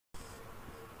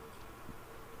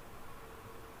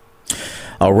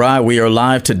All right, we are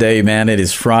live today, man. It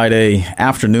is Friday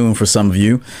afternoon for some of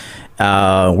you.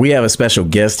 We have a special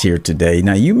guest here today.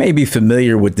 Now, you may be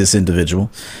familiar with this individual.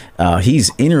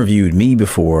 He's interviewed me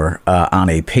before on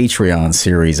a Patreon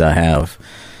series I have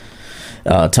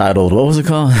titled, what was it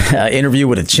called? Interview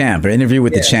with a Champ, or Interview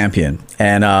with the Champion.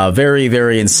 And very,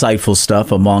 very insightful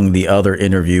stuff among the other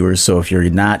interviewers. So if you're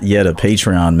not yet a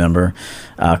Patreon member,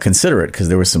 consider it, because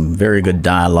there was some very good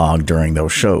dialogue during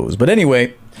those shows. But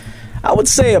anyway, I would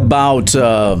say about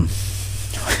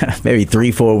maybe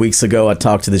 3-4 weeks ago, I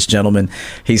talked to this gentleman.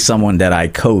 He's someone that I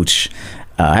coach.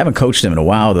 I haven't coached him in a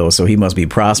while, though, so he must be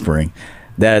prospering.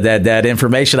 That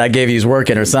information I gave you is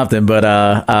working or something, but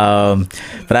I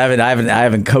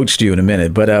haven't coached you in a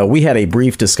minute. But we had a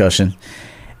brief discussion,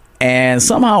 and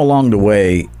somehow along the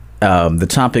way, the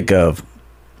topic of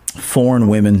foreign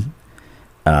women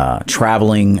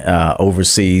traveling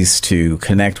overseas to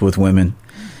connect with women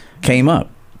came up.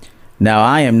 Now,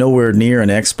 I am nowhere near an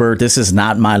expert. This is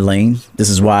not my lane. This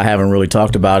is why I haven't really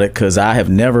talked about it, because I have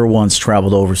never once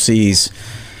traveled overseas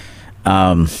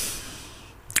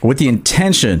with the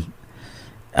intention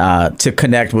to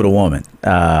connect with a woman,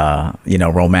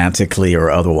 romantically or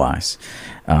otherwise.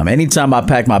 Anytime I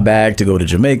pack my bag to go to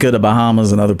Jamaica, the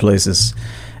Bahamas, and other places,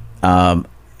 finding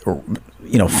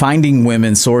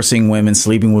women, sourcing women,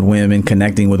 sleeping with women,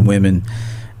 connecting with women,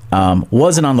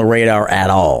 wasn't on the radar at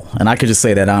all. And I could just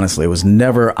say that honestly. It was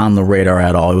never on the radar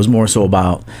at all. It was more so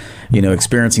about,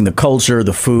 experiencing the culture,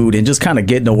 the food, and just kind of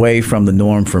getting away from the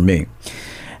norm for me.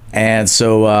 And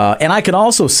so, and I can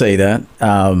also say that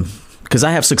because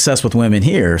I have success with women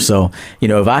here. So,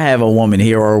 if I have a woman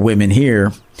here or women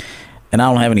here, and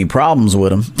I don't have any problems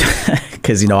with them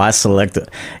because, I select,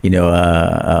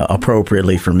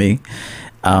 appropriately for me,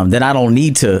 then I don't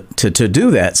need to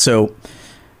do that. So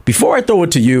before I throw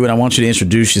it to you and I want you to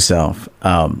introduce yourself,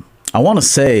 I want to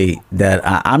say that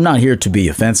I'm not here to be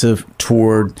offensive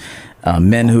toward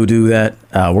men who do that.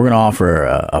 We're going to offer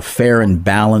a fair and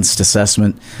balanced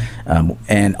assessment.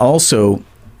 And also,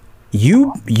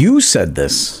 you said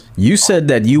this. You said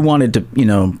that you wanted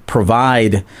to,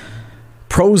 provide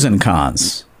pros and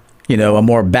cons. A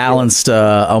more balanced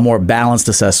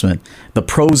assessment, the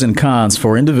pros and cons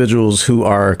for individuals who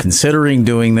are considering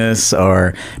doing this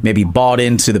or maybe bought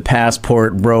into the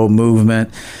passport bro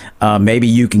movement. Maybe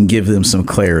you can give them some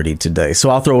clarity today. So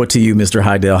I'll throw it to you, Mr.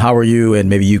 Heidel. How are you? And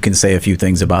maybe you can say a few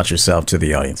things about yourself to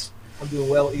the audience. I'm doing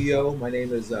well, EO. My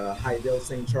name is Heidel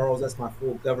St. Charles. That's my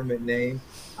full government name.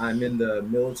 I'm in the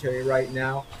military right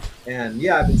now. And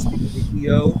I've been speaking to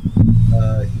EO.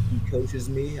 He coaches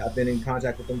me. I've been in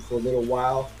contact with him for a little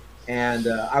while. And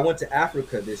I went to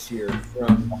Africa this year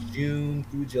from June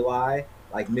through July,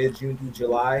 like mid-June through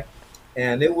July.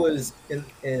 And it was,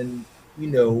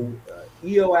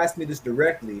 EO asked me this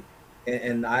directly,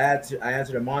 and I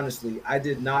answered him honestly. I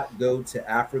did not go to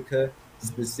Africa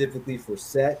specifically for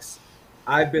sex.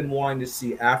 I've been wanting to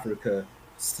see Africa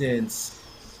since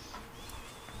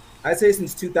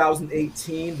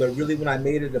 2018, but really when I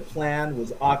made it a plan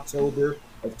was October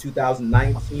of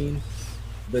 2019.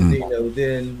 But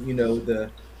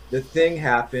the thing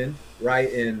happened, right?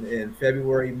 In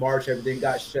February, March, everything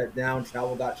got shut down,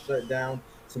 travel got shut down,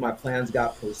 so my plans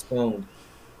got postponed.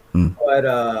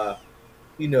 But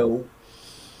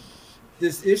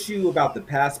this issue about the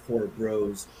passport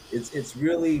bros, it's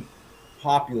really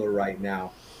popular right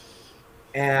now.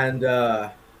 And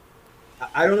I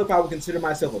don't know if I would consider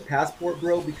myself a passport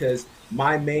bro, because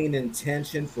my main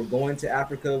intention for going to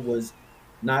Africa was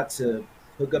not to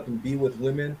hook up and be with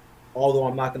women. Although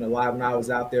I'm not going to lie, when I was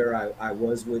out there, I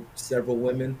was with several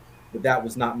women, but that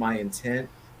was not my intent.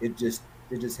 It just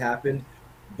happened.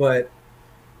 But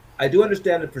I do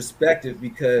understand the perspective,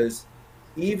 because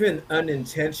even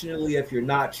unintentionally, if you're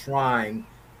not trying,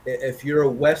 if you're a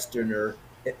Westerner,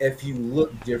 if you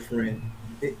look different,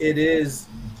 it is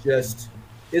just,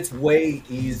 it's way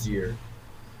easier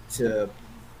to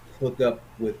hook up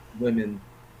with women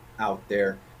out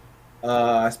there.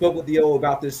 I spoke with Theo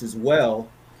about this as well.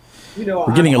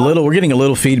 We're getting a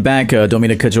little feedback. Don't mean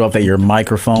to cut you off. That your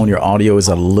microphone, your audio is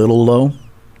a little low.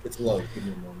 It's low. Give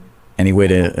me a moment. Any way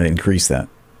to increase that?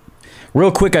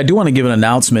 Real quick, I do want to give an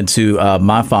announcement to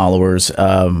my followers.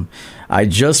 I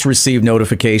just received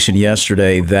notification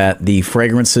yesterday that the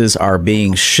fragrances are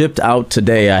being shipped out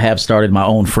today. I have started my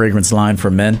own fragrance line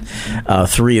for men,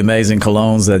 3 amazing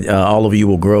colognes that all of you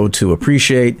will grow to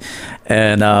appreciate.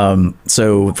 And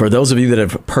so for those of you that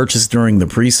have purchased during the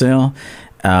pre-sale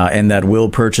and that will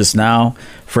purchase now,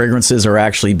 fragrances are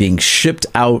actually being shipped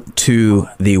out to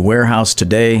the warehouse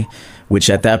today, which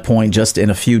at that point, just in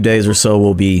a few days or so,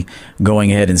 we'll be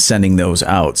going ahead and sending those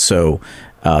out. So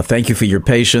thank you for your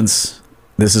patience.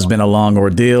 This has been a long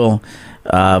ordeal,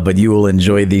 but you will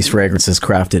enjoy these fragrances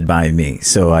crafted by me.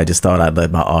 So I just thought I'd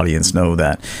let my audience know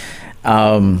that.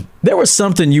 There was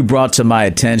something you brought to my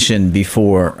attention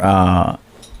before.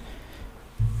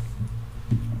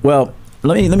 Well,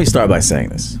 let me start by saying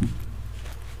this.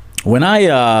 When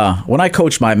I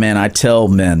coach my men, I tell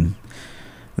men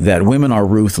that women are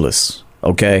ruthless.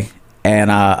 Okay.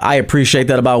 And I appreciate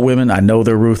that about women. I know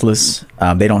they're ruthless.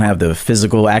 They don't have the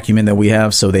physical acumen that we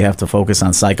have, so they have to focus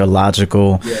on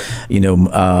psychological,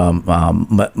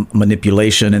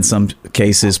 manipulation in some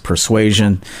cases,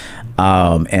 persuasion.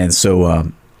 And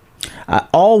so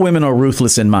all women are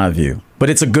ruthless in my view, but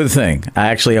it's a good thing. I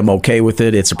actually am okay with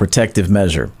it. It's a protective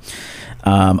measure.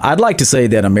 I'd like to say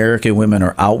that American women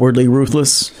are outwardly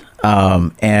ruthless,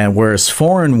 and whereas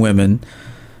foreign women,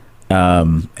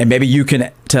 and maybe you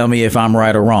can tell me if I'm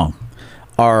right or wrong,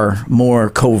 are more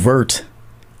covert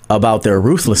about their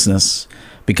ruthlessness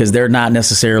because they're not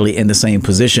necessarily in the same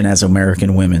position as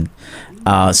American women.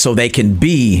 So they can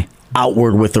be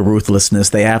outward with the ruthlessness.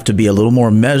 They have to be a little more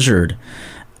measured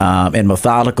and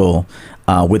methodical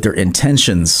with their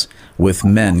intentions with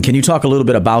men. Can you talk a little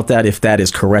bit about that, if that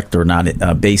is correct or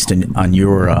not, based on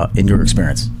your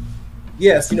experience?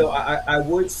 Yes, I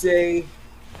would say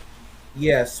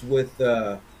yes with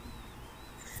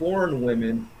foreign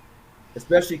women,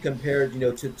 especially compared,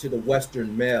 to the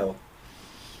Western male.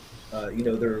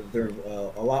 They're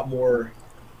a lot more.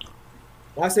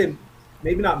 Well, I say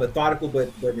maybe not methodical,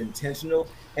 but intentional,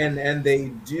 and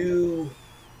they do.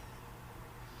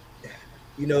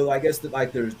 I guess that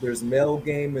like there's male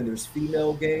game and there's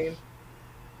female game.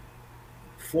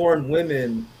 Foreign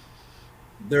women,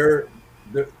 they're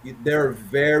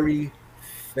very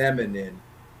feminine,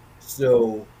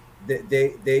 so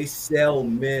they sell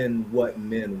men what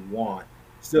men want.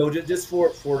 So just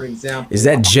for example, is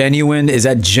that genuine? Is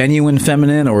that genuine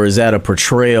feminine, or is that a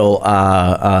portrayal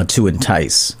to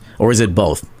entice, or is it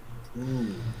both?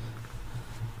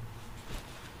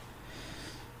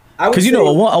 Because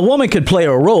a woman could play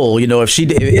a role, if she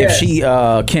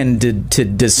can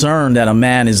discern that a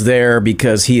man is there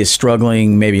because he is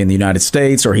struggling, maybe in the United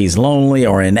States, or he's lonely,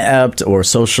 or inept, or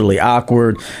socially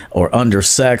awkward, or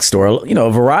undersexed, or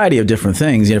a variety of different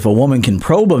things. If a woman can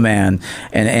probe a man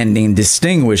and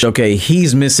distinguish, okay,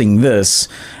 he's missing this,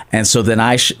 and so then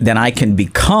I can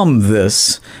become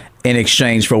this in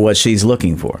exchange for what she's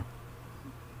looking for.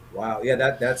 Wow, yeah,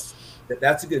 that's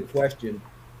a good question.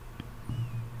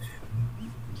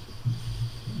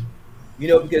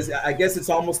 Because I guess it's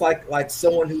almost like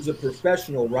someone who's a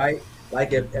professional, right?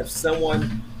 Like if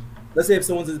someone, let's say if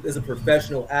someone is a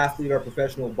professional athlete or a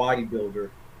professional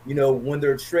bodybuilder, when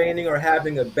they're training or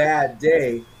having a bad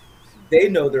day, they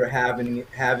know they're having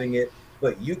it,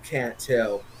 but you can't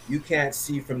tell. You can't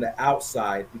see from the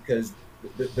outside because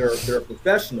they're a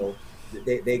professional.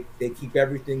 They keep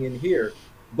everything in here.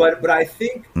 But I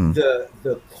think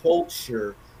the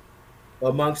culture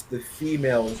amongst the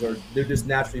females, or they're just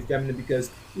naturally feminine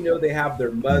because they have their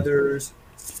mothers,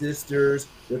 sisters,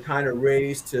 they're kind of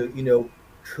raised to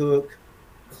cook,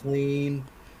 clean,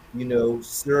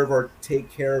 serve or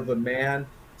take care of a man.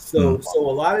 So a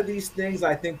lot of these things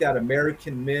I think that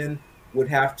American men would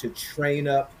have to train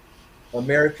up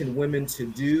American women to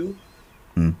do.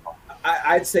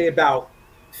 I'd say about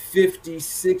 50,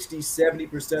 60,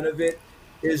 70% of it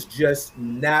is just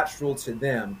natural to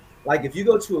them. Like if you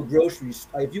go to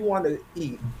a if you want to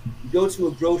eat, you go to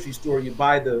a grocery store, you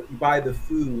buy the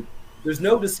food. There's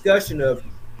no discussion of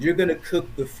you're gonna cook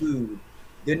the food,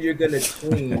 then you're gonna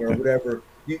clean or whatever.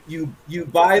 You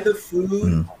buy the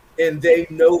food and they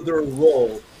know their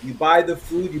role. You buy the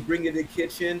food, you bring it to the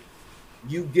kitchen,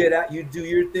 you get out, you do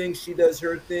your thing, she does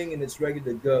her thing, and it's ready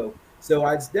to go. So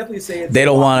I'd definitely say they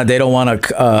don't want a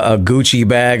Gucci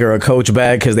bag or a Coach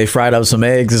bag because they fried up some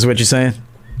eggs. Is what you're saying?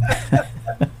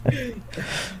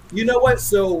 You know what?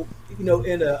 So, in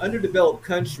an underdeveloped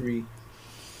country,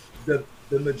 the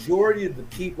majority of the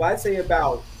people, I'd say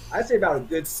about a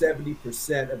good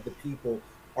 70% of the people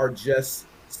are just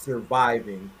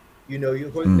surviving. You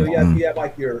have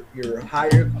like your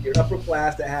upper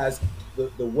class that has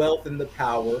the wealth and the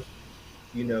power,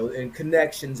 and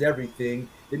connections, everything.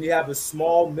 Then you have a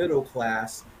small middle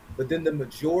class, but then the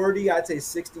majority, I'd say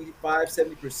 65,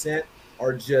 70%,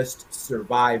 are just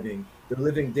surviving. They're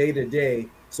living day to day.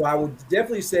 So I would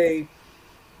definitely say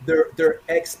their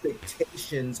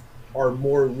expectations are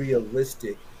more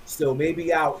realistic. So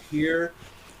maybe out here,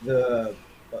 a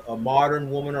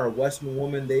modern woman or a Western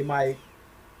woman, they might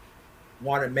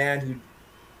want a man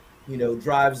who,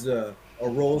 drives a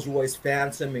Rolls Royce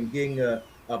Phantom and getting a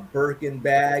Birkin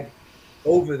bag.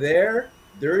 Over there,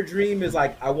 their dream is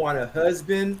like, I want a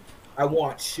husband I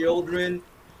want children,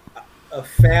 a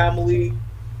family,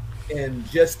 and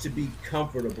just to be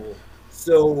comfortable.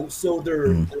 So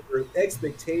their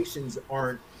expectations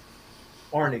aren't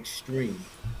extreme.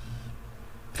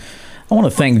 I want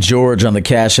to thank George on the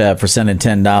Cash App for sending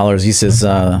 $10. He says,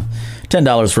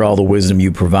 $10 for all the wisdom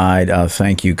you provide.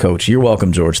 Thank you, Coach. You're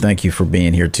welcome, George. Thank you for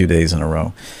being here 2 days in a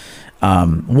row.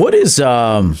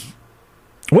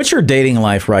 What's your dating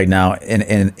life right now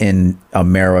in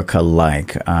America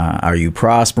like? Are you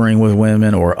prospering with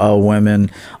women or a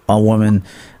woman?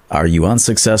 Are you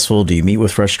unsuccessful? Do you meet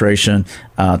with frustration?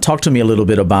 Talk to me a little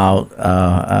bit about,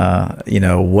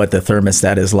 what the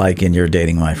thermostat is like in your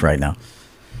dating life right now.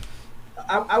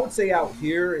 I would say out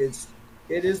here it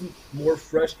is more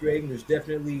frustrating. There's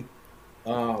definitely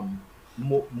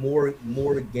more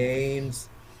games,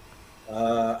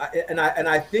 and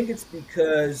I think it's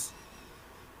because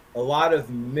a lot of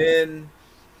men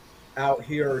out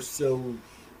here are so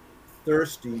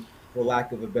thirsty, for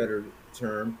lack of a better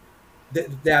term,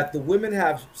 that the women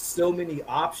have so many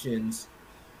options.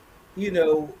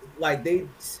 Like they,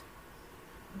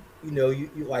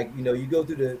 you go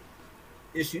through the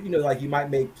issue, like you might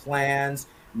make plans,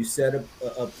 you set up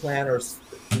a plan or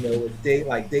a date,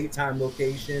 like date, time,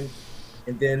 location,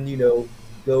 and then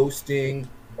ghosting,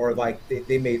 or like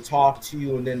they may talk to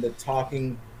you and then the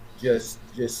talking just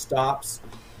stops.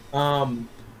 And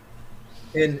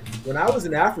when I was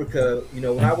in Africa,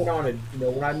 when I went on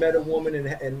when I met a woman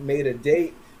and made a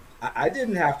date, I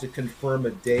didn't have to confirm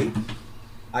a date.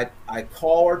 I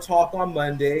call or talk on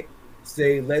Monday,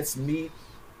 say let's meet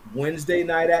Wednesday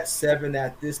night at 7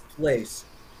 at this place.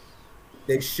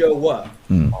 They show up.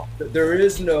 There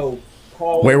is no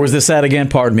call. Where was this at again?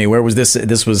 Pardon me. Where was this?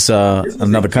 This was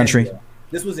another country?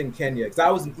 This was in Kenya, because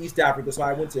I was in East Africa, so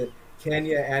I went to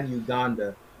Kenya and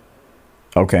Uganda.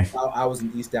 Okay. I was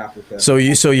in East Africa. So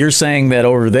you're saying that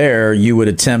over there you would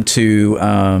attempt to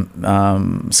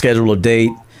schedule a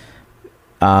date.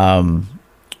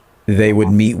 They would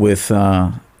meet with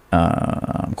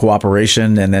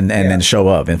cooperation and then show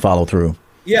up and follow through.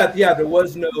 Yeah. There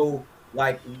was no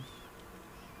like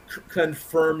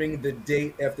confirming the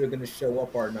date if they're going to show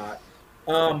up or not.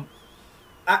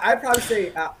 I'd probably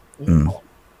say.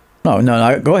 Oh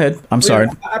no! Go ahead. I'm sorry.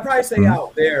 I'd probably say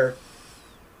out there,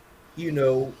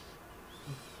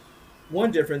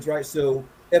 one difference, right? So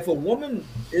if a woman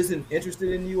isn't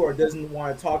interested in you or doesn't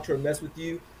want to talk to or mess with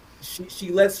you,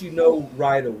 she lets you know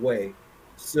right away.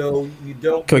 So you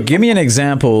don't. Okay, give me an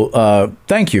example.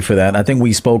 Thank you for that. I think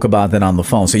we spoke about that on the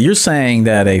phone. So you're saying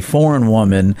that a foreign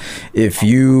woman, if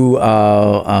you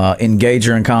engage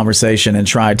her in conversation and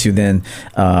try to then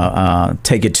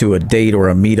take it to a date or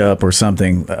a meetup or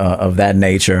something of that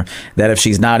nature, that if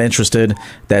she's not interested,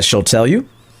 that she'll tell you?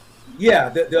 Yeah,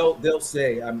 they'll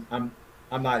say I'm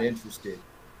not interested.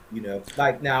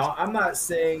 Like now I'm not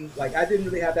saying like I didn't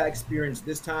really have that experience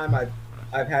this time.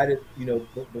 I've had it,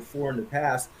 before in the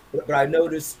past, but I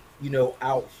noticed,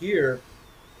 out here,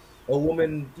 a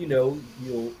woman, she'll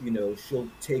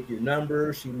take your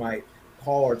number. She might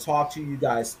call or talk to you. You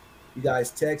guys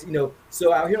text,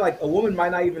 so out here, like a woman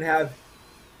might not even have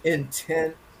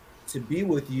intent to be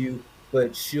with you,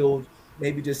 but she'll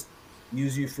maybe just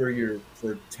use you for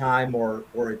time or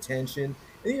attention.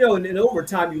 And, and over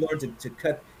time you learn to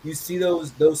cut, you see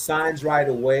those signs right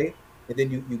away, and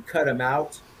then you cut them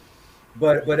out.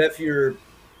 But if you're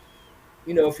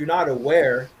not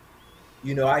aware,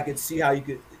 I could see how you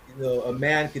could, a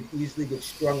man could easily get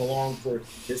strung along for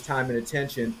his time and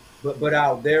attention. But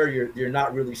out there, you're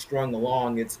not really strung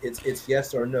along. It's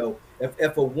yes or no.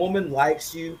 If a woman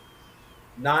likes you,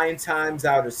 9 times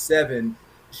out of 7,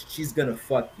 she's gonna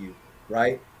fuck you,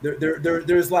 right?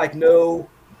 There's like no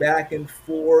back and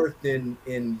forth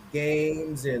in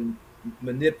games and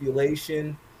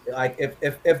manipulation. Like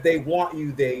if they want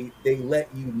you, they let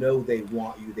you know they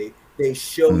want you. They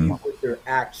show you with their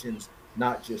actions,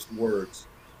 not just words.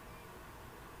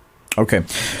 Okay.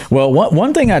 Well,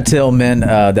 one thing I tell men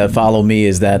that follow me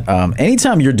is that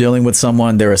anytime you're dealing with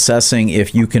someone, they're assessing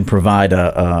if you can provide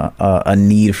a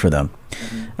need for them.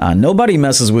 Nobody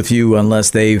messes with you unless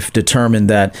they've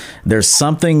determined that there's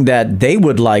something that they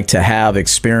would like to have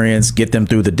experience, get them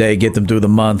through the day, get them through the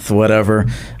month, whatever.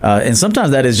 And sometimes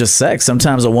that is just sex.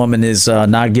 Sometimes a woman is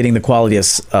not getting the quality of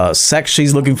sex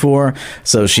she's looking for.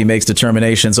 So she makes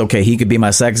determinations. Okay, he could be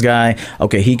my sex guy.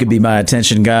 Okay, he could be my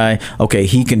attention guy. Okay,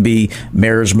 he can be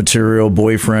marriage material,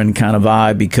 boyfriend kind of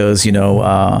vibe because,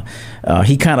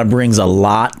 he kind of brings a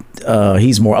lot.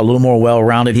 He's a little more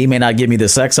well-rounded. He may not give me the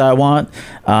sex I want,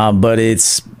 but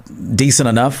it's decent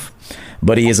enough.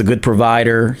 but he is a good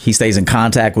provider. He stays in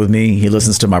contact with me. He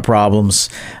listens to my problems.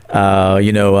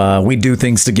 We do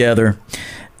things together.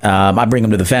 I bring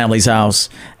him to the family's house.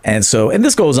 And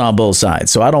this goes on both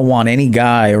sides. So I don't want any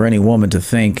guy or any woman to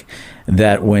think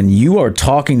that when you are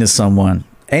talking to someone,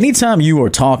 anytime you are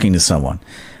talking to someone,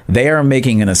 they are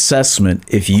making an assessment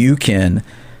if you can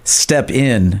step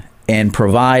in and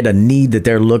provide a need that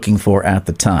they're looking for at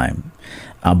the time.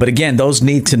 But again, those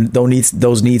needs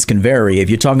can vary. If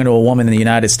you're talking to a woman in the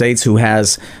United States who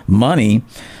has money,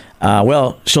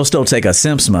 she'll still take a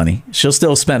simp's money. She'll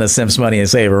still spend a simp's money and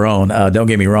save her own. Don't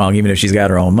get me wrong, even if she's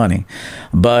got her own money.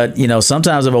 But,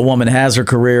 sometimes if a woman has her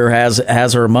career,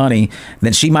 has her money,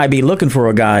 then she might be looking for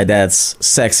a guy that's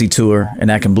sexy to her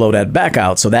and that can blow that back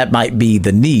out. So that might be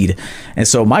the need. And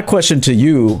so my question to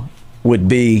you would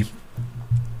be,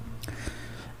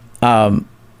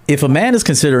 if a man is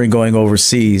considering going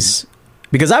overseas,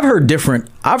 because I've heard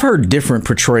different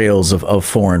portrayals of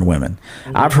foreign women.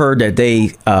 Mm-hmm. I've heard that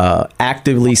they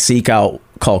actively seek out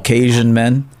Caucasian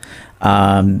men.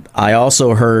 I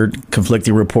also heard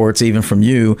conflicting reports, even from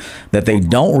you, that they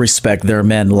don't respect their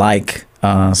men like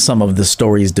some of the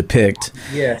stories depict.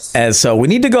 Yes. And so we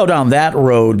need to go down that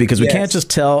road, because we Yes. can't just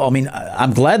tell. I mean,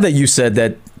 I'm glad that you said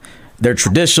that they're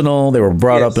traditional. They were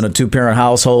brought Yes. up in a 2-parent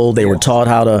household. They were taught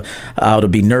how to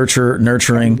be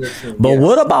nurturing. But Yes.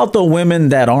 what about the women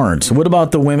that aren't? What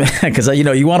about the women? Because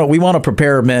we want to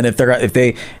prepare men if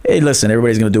they hey, listen,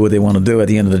 everybody's going to do what they want to do at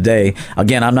the end of the day.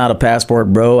 Again, I'm not a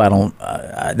passport bro. I don't.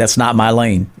 That's not my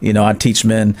lane. I teach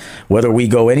men whether we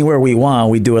go anywhere we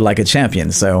want, we do it like a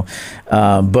champion. So,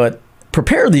 but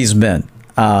prepare these men.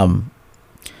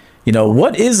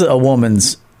 What is a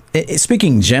woman's?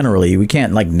 Speaking generally, we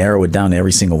can't narrow it down to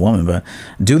every single woman, but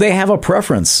do they have a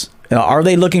preference? Are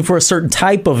they looking for a certain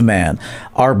type of man?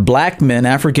 Are black men,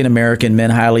 African American men,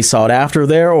 highly sought after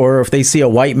there? Or if they see a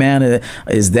white man,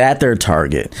 is that their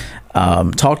target?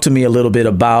 Talk to me a little bit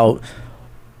about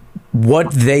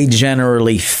what they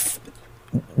generally,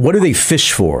 what do they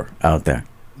fish for out there?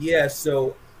 Yeah,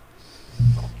 so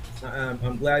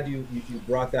I'm glad you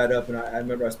brought that up, and I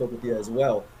remember I spoke with you as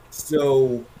well.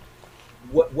 So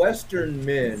what Western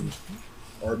men,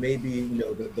 or maybe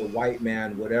the white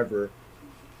man, whatever,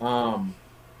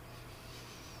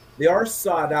 they are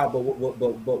sought out. But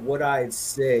what I'd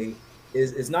say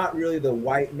is not really the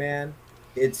white man.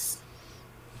 It's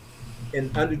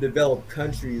in underdeveloped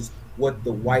countries what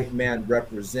the white man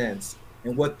represents,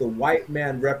 and what the white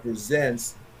man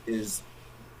represents is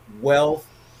wealth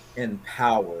and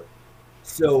power.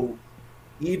 So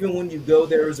even when you go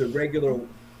there as a regular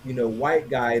white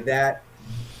guy, that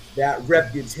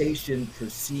reputation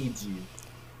precedes you.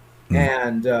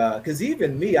 And because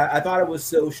even me, I thought it was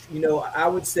so, I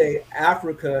would say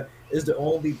Africa is the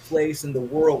only place in the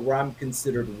world where I'm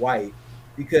considered white,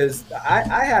 because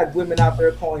I had women out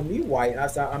there calling me white, and I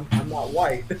said, I'm not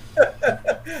white.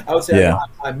 I would say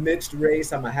I'm mixed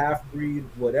race, I'm a half-breed,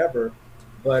 whatever.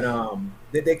 But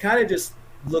they kind of just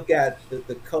look at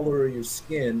the color of your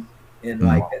skin and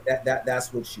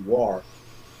that's what you are.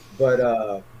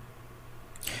 But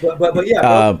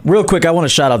yeah. Real quick, I want to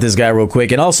shout out this guy real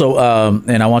quick, and also,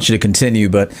 and I want you to continue,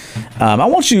 but I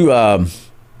want you,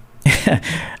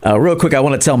 real quick, I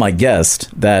want to tell my guest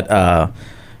that,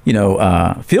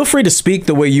 feel free to speak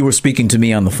the way you were speaking to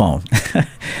me on the phone.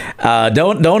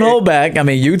 Don't hold back. I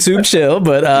mean, YouTube chill,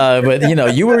 but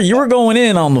you were going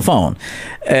in on the phone,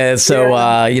 and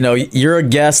so you're a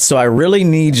guest, so I really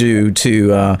need you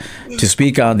to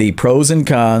speak on the pros and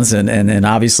cons, and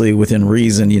obviously within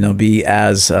reason, be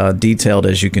as detailed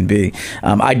as you can be.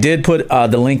 I did put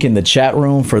the link in the chat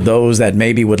room for those that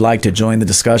maybe would like to join the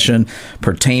discussion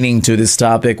pertaining to this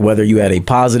topic, whether you had a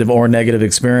positive or negative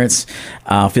experience.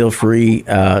 Feel free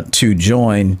to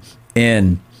join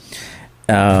in.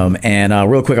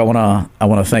 And real quick, I want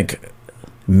to thank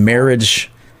Marriage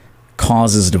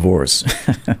Causes Divorce.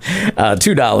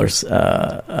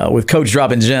 $2 with Coach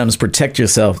dropping gems. Protect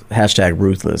yourself.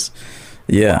 #ruthless.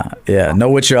 Yeah. Know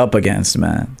what you're up against,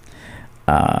 man.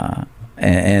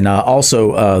 And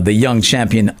also the young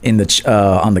champion in the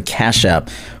on the Cash App,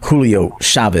 Julio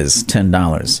Chavez,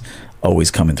 $10,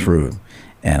 always coming through.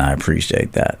 And I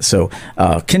appreciate that. So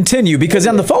continue, because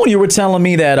on the phone you were telling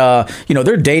me that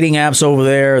there are dating apps over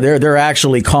there. They're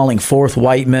actually calling forth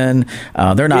white men.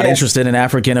 They're not interested in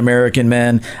African American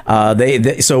men.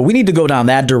 So we need to go down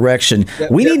that direction.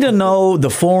 We need to know the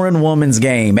foreign woman's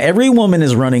game. Every woman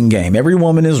is running game. Every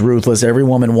woman is ruthless. Every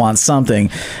woman wants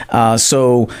something.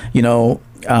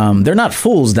 They're not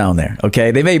fools down there.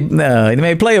 Okay, they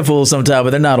may play a fool sometime,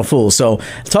 but they're not a fool. So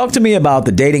talk to me about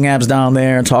the dating apps down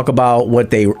there, and talk about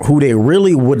who they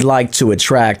really would like to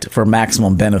attract for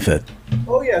maximum benefit.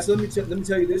 Oh yeah. So let me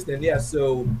tell you this then. Yeah.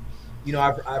 So,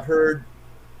 I've heard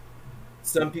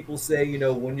some people say,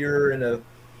 when you're in a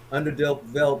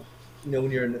underdeveloped,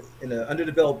 when you're in an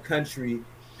underdeveloped country,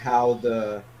 how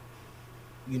the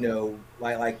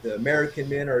like the American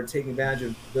men are taking advantage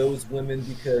of those women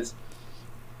because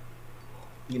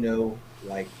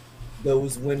like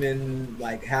those women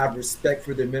like have respect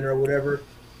for their men or whatever.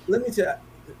 Let me tell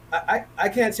I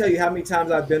can't tell you how many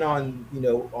times I've been on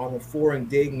on a foreign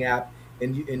dating app,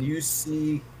 and you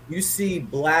see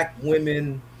black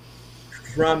women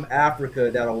from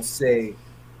Africa that'll say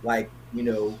like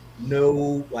no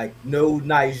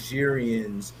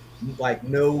Nigerians, like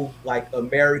no like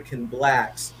American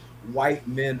blacks, white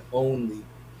men only.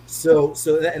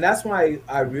 And that's why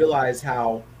I realize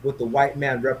how what the white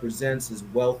man represents is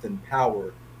wealth and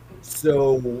power.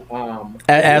 So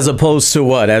As opposed to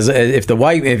what? As if the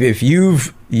white, if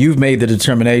you've made the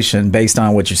determination based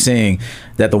on what you're seeing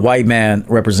that the white man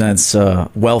represents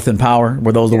wealth and power.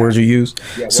 Were those the yeah, words you used?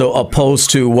 yeah, So opposed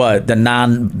to what the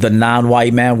non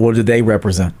white man? What do they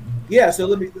represent? yeah.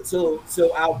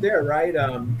 So out there, right? You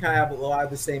kind of have a lot of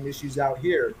the same issues out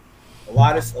here. A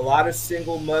lot of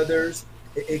single mothers,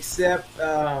 except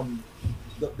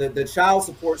the child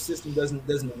support system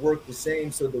doesn't work the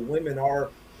same. So the women are,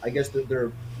 I guess,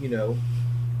 they're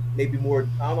maybe more.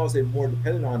 I don't know, say more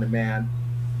dependent on the man,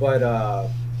 but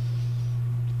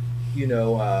you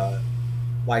know,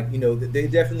 like they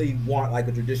definitely want like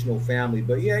a traditional family.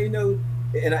 But yeah,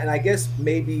 and I guess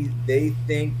maybe they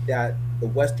think that the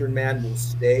Western man will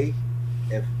stay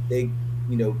if they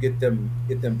get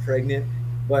them pregnant.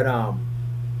 But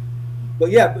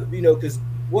yeah, because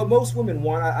what most women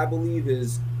want, I believe,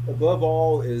 is above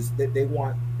all is that they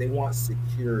want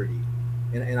security,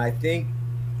 and I think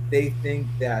they think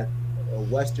that a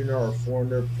Westerner or a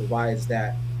foreigner provides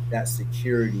that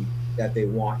security that they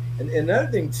want. And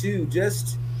another thing too,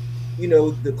 just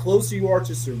the closer you are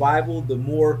to survival, the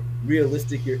more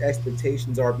realistic your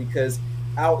expectations are, because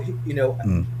out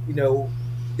Mm. you know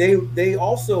they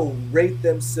also rate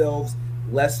themselves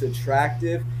less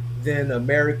attractive than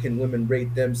American women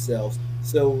rate themselves.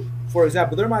 So for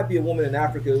example, there might be a woman in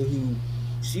Africa who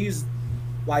she's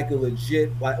like a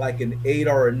legit like an 8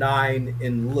 or a 9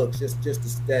 in looks, just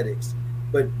aesthetics,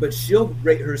 but she'll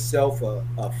rate herself a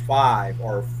 5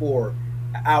 or a 4.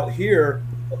 Out here,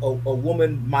 a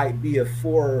woman might be a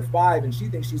 4 or 5 and she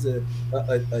thinks she's a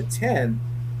 10.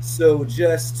 So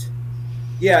just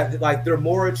yeah, like they're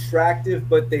more attractive,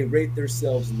 but they rate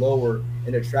themselves lower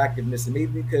in attractiveness. And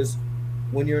maybe because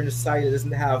when you're in a society that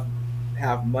doesn't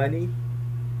have money,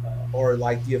 or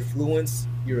like the affluence,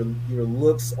 your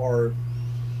looks are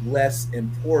less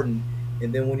important.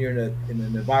 And then when you're in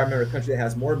an environment or country that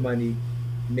has more money,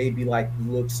 maybe like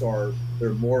looks are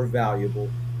they're more valuable.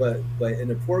 But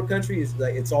in a poor country, it's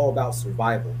like it's all about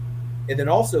survival. And then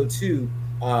also too,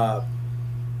 uh,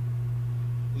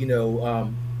 you know,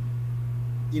 um,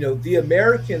 the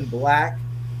American black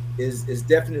is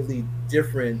definitely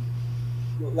different.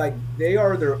 Like they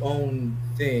are their own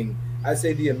thing. I'd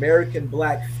say the American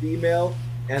black female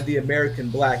and the American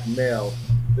black male,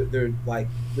 they're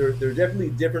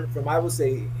definitely different from, I would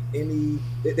say, any.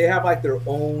 They have like their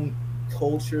own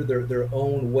culture, their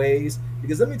own ways.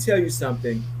 Because let me tell you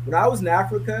something. When I was in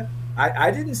Africa,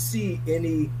 I didn't see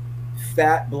any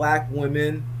fat black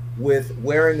women with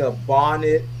wearing a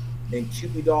bonnet and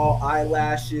Cupid doll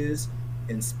eyelashes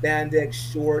and spandex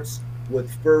shorts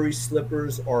with furry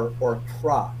slippers or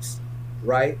Crocs,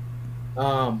 right?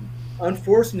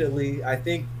 Unfortunately, I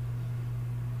think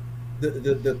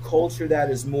the culture that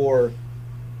is more,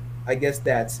 I guess,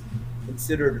 that's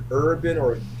considered urban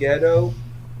or ghetto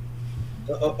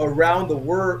around the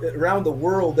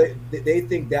world, they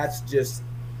think that's just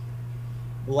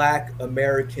black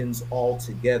Americans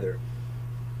altogether.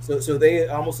 So they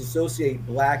almost associate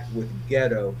black with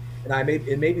ghetto,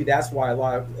 and maybe that's why a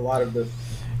lot of the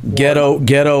foreign.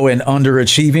 Ghetto and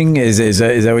underachieving is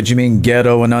that what you mean?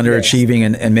 Ghetto and Yes,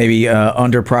 underachieving, and maybe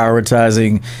under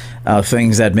prioritizing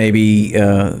things that maybe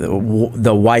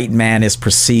the white man is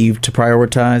perceived to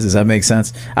prioritize. Does that make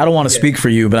sense? I don't want to speak yes. for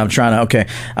you, but I'm trying to. Okay,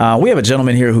 we have a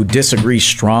gentleman here who disagrees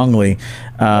strongly.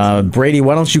 Brady,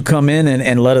 why don't you come in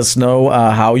and let us know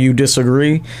how you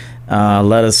disagree?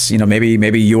 Let us,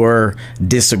 maybe your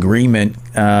disagreement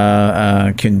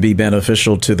can be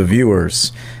beneficial to the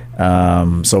viewers.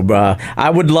 So I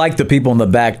would like the people in the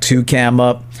back to cam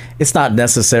up. It's not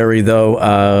necessary though,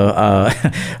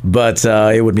 but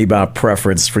it would be my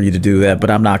preference for you to do that.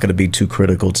 But I'm not going to be too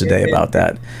critical and, today and, about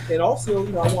that. and also,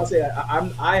 I want to say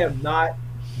I am not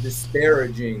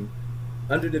disparaging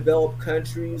underdeveloped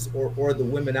countries or the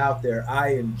women out there.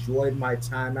 I enjoyed my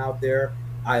time out there.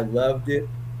 I loved it.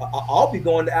 I'll be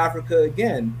going to Africa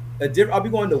again. I'll be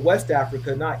going to West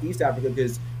Africa, not East Africa,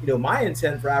 because my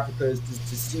intent for Africa is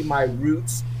to see my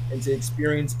roots and to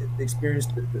experience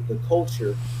the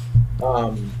culture.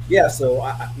 Yeah, so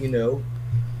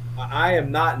I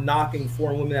am not knocking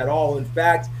foreign women at all. In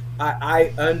fact,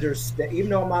 I understand, even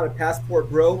though I'm not a passport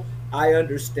bro, I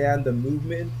understand the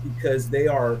movement because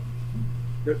they're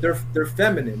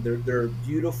feminine. They're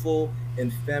beautiful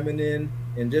and feminine,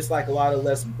 and just like a lot of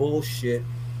less bullshit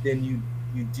than you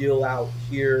deal out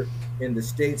here in the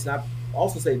States. And I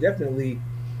also say definitely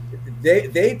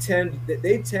they tend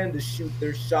to shoot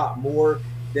their shot more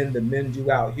than the men do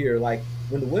out here. Like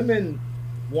when the women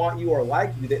want you or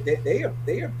like you,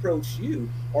 they approach you,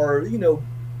 or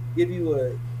give you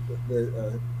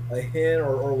a hint,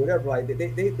 or whatever. Like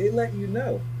they let you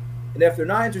know. And if they're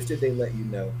not interested, they let you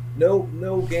know.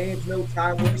 No games, no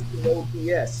time wasting, no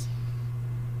BS.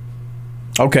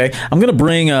 Okay, I'm going to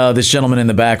bring this gentleman in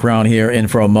the background here in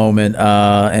for a moment,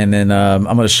 and then I'm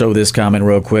going to show this comment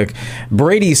real quick.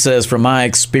 Brady says, from my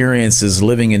experiences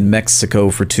living in Mexico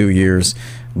for 2 years,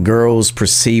 girls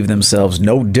perceive themselves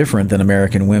no different than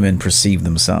American women perceive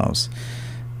themselves.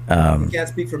 You can't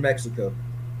speak for Mexico.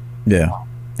 Yeah.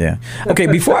 Yeah. Okay,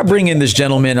 before I bring in this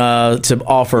gentleman to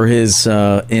offer his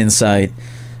insight,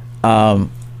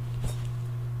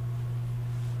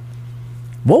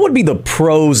 what would be the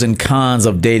pros and cons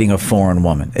of dating a foreign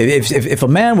woman? If a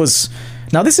man was,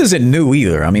 now this isn't new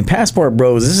either. I mean, passport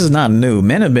bros, this is not new.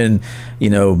 Men have been,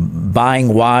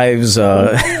 buying wives,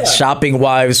 shopping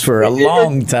wives for a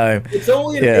long time. It's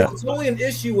only an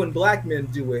issue when black men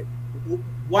do it.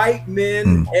 White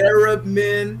men, Arab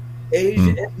men,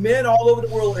 Asian men all over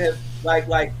the world have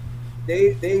like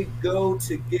they go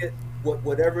to get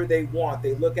whatever they want.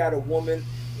 They look at a woman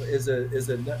is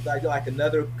like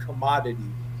another commodity.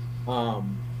 I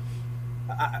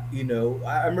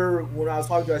remember when I was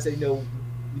talking to her, I said,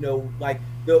 like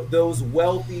those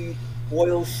wealthy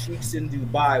oil sheiks in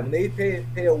Dubai, when they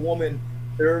pay a woman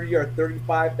 $30,000 or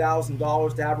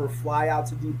 $35,000 to have her fly out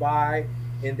to Dubai,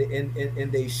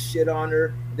 and they shit on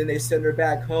her, then they send her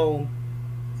back home.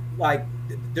 Like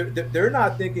they're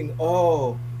not thinking,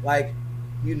 oh, like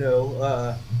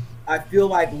I feel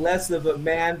like less of a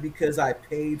man because I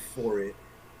paid for it.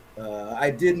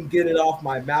 I didn't get it off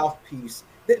my mouthpiece.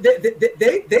 They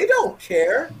don't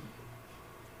care.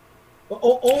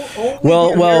 Well,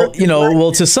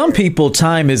 to some people,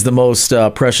 time is the most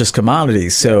precious commodity.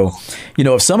 So,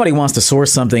 if somebody wants to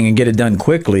source something and get it done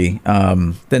quickly,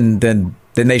 then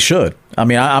they should. I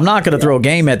mean, I'm not going to throw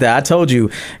game at that. I told you,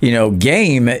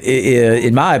 game,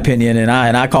 in my opinion, and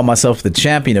I call myself the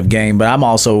champion of game, but I'm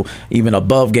also even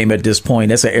above game at this point.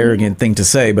 That's an arrogant thing to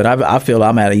say, but I feel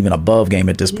I'm at even above game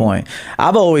at this point.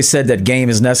 I've always said that game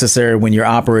is necessary when you're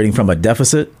operating from a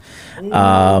deficit.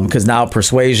 Because now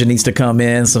persuasion needs to come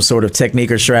in, some sort of technique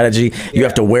or strategy. You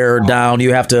have to wear her down.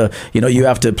 You have to, you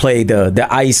have to play the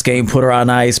ice game, put her on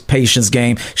ice, patience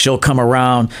game. She'll come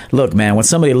around. Look, man, when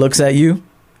somebody looks at you,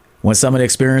 when somebody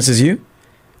experiences you,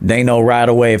 they know right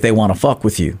away if they want to fuck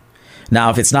with you. Now,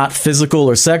 if it's not physical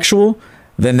or sexual,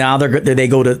 then now they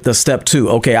go to the step 2.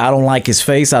 Okay, I don't like his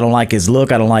face. I don't like his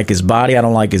look. I don't like his body. I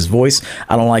don't like his voice.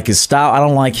 I don't like his style. I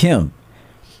don't like him.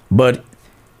 But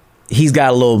he's got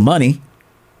a little money.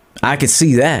 I could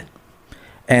see that.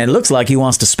 And it looks like he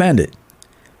wants to spend it.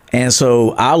 And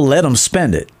so I'll let him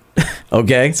spend it.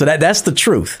 Okay? So that's the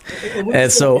truth.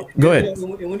 And so, go ahead. And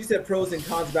when you said pros and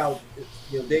cons about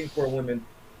dating for women,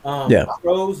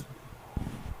 pros,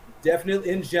 definitely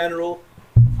in general,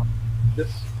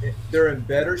 they're in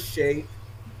better shape,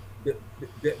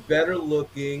 better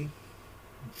looking,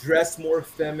 dress more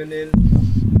feminine,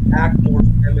 act more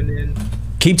feminine.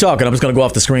 Keep talking. I'm just going to go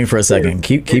off the screen for a second.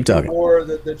 Keep talking. More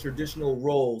the traditional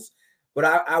roles. But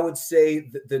I would say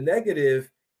the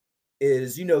negative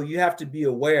is, you have to be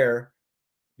aware,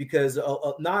 because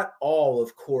not all,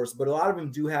 of course, but a lot of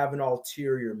them do have an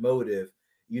ulterior motive.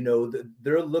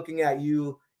 They're looking at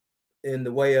you in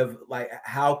the way of like,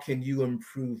 how can you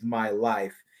improve my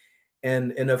life?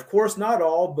 And of course, not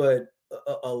all, but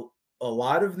a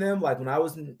lot of them, like when I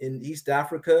was in East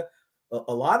Africa,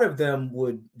 a lot of them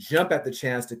would jump at the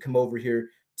chance to come over here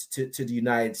to the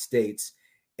United States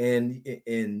and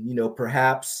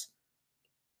perhaps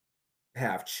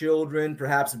have children,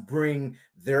 perhaps bring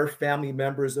their family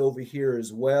members over here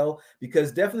as well,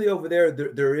 because definitely over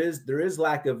there is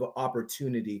lack of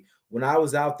opportunity. When I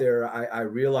was out there, I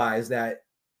realized that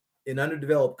in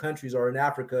underdeveloped countries or in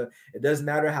Africa, it doesn't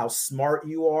matter how smart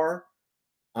you are,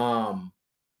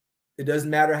 it doesn't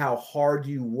matter how hard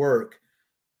you work.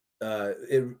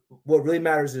 What really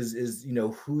matters is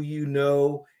who you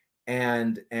know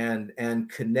and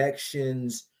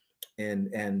connections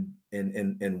and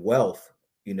wealth,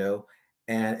 you know.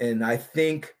 And I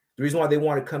think the reason why they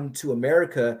want to come to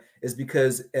America is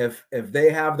because if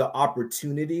they have the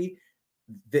opportunity,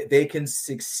 they can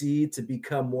succeed to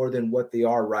become more than what they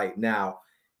are right now.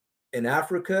 In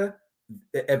Africa,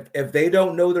 if they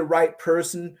don't know the right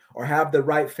person or have the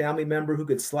right family member who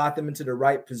could slot them into the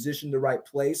right position, the right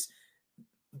place,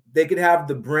 they could have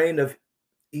the brain of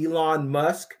Elon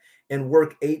Musk and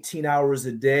work 18 hours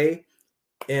a day,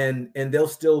 and they'll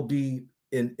still be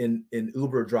in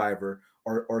Uber driver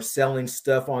or selling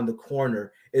stuff on the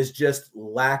corner. It's just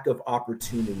lack of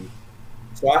opportunity.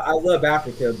 So I love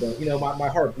Africa, but you know, my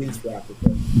heart bleeds for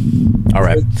Africa. All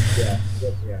right. Yeah.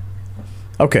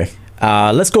 Okay.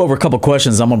 Let's go over a couple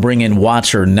questions. I'm gonna bring in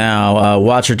Watcher now.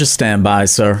 Watcher, just stand by,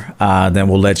 sir. Then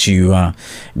we'll let you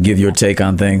give your take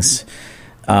on things.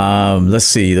 Let's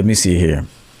see. Let me see here.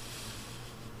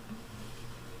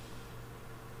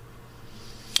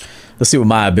 Let's see what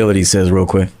my ability says real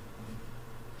quick.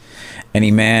 Any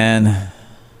man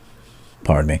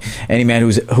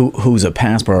who's a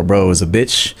passport bro is a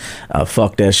bitch.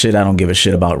 Fuck that shit. I don't give a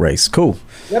shit about race. Cool.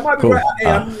 That might be cool. Right.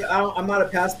 Hey, I'm not a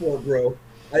passport bro.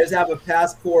 I just have a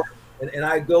passport, and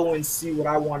I go and see what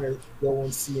I want to go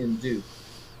and see and do.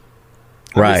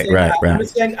 Right. I'm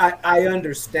just saying I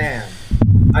understand.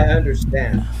 I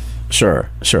understand. Sure.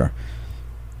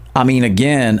 I mean,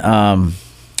 again,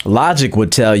 logic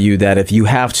would tell you that if you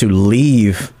have to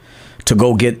leave to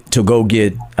go get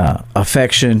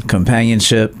affection,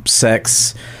 companionship,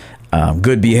 sex,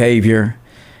 good behavior,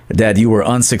 that you were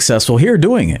unsuccessful here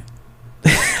doing it.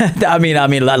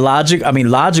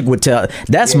 Logic would tell.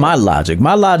 That's my logic.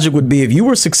 My logic would be if you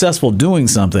were successful doing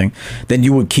something, then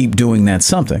you would keep doing that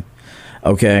something.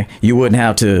 Okay, you wouldn't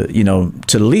have to,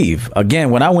 to leave.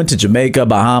 Again, when I went to Jamaica,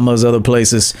 Bahamas, other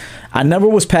places, I never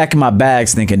was packing my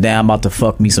bags thinking, damn, I'm about to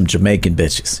fuck me some Jamaican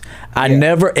bitches.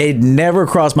 It never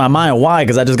crossed my mind. Why?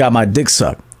 Because I just got my dick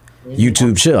sucked.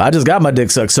 YouTube chill. I just got my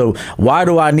dick sucked. So why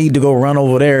do I need to go run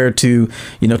over there to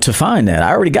find that?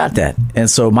 I already got that. And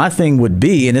so my thing would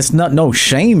be, and it's no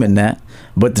shame in that,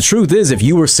 but the truth is, if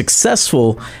you were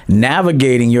successful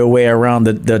navigating your way around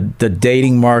the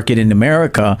dating market in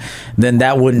America, then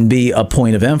that wouldn't be a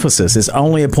point of emphasis. It's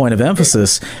only a point of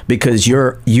emphasis because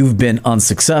you've been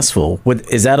unsuccessful.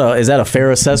 Is that a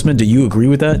fair assessment? Do you agree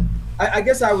with that? I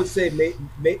guess I would say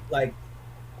like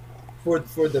for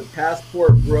the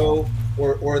passport bro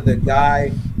or the guy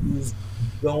who's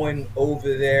going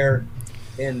over there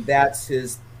and that's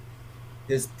his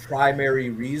primary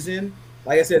reason.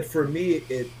 Like I said, for me,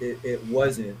 it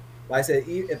wasn't. Like I said,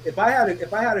 if I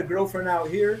had a girlfriend out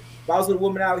here, if I was with a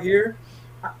woman out here,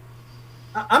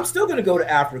 I'm still gonna go to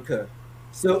Africa.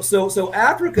 So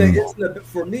Africa isn't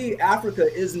for me.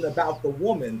 Africa isn't about the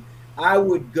woman. I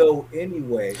would go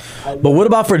anyway. But what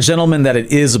about for gentlemen that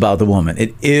it is about the woman?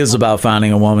 It is about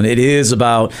finding a woman. It is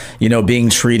about, being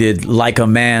treated like a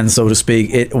man, so to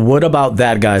speak. What about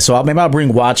that guy? So maybe I'll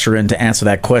bring Watcher in to answer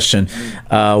that question.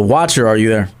 Watcher, are you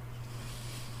there?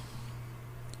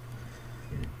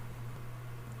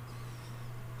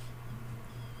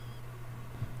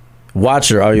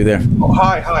 Watcher, are you there? Oh,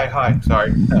 hi.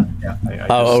 Sorry.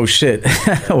 Oh, shit.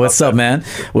 What's up, man?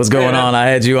 What's going on? I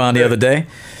had you on the other day.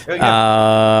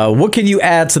 What can you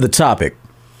add to the topic?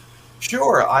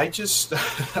 Sure. I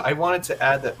wanted to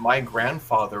add that my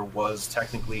grandfather was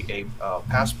technically a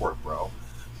passport bro.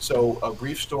 So a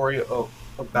brief story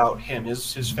about him.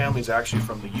 His family's actually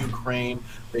from the Ukraine.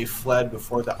 They fled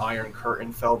before the Iron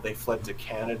Curtain fell. They fled to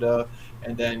Canada.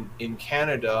 And then in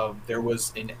Canada, there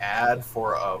was an ad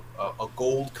for a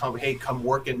gold company. Hey, come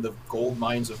work in the gold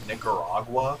mines of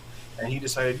Nicaragua. And he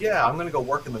decided, yeah, I'm going to go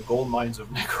work in the gold mines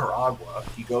of Nicaragua.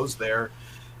 He goes there,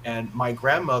 and my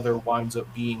grandmother winds up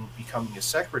becoming a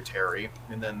secretary,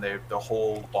 and then the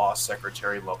whole boss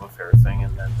secretary love affair thing,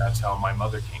 and then that's how my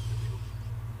mother came to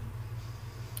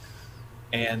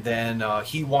be. And then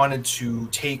he wanted to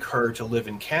take her to live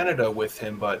in Canada with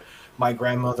him, but my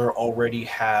grandmother already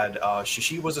had,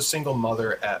 she was a single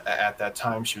mother at that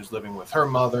time. She was living with her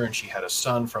mother, and she had a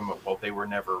son they were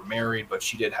never married, but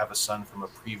she did have a son from a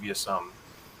previous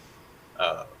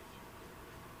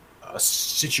a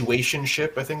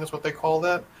situationship, I think that's what they call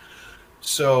that.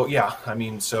 So, yeah,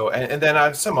 and then I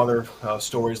have some other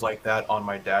stories like that on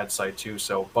my dad's side, too.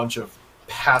 So, a bunch of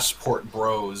passport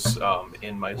bros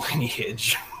in my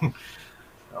lineage.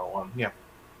 So, yeah.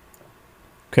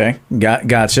 Okay,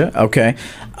 gotcha. Okay,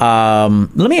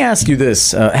 let me ask you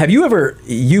this: have you ever,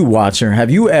 Watcher,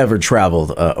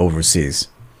 traveled overseas?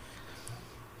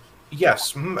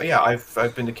 Yes, yeah,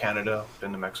 I've been to Canada,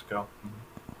 been to Mexico.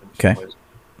 Okay.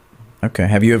 Okay.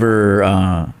 Have you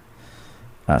ever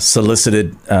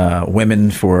solicited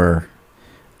women for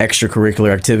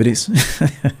extracurricular activities?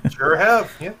 Sure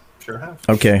have. Yeah, sure have.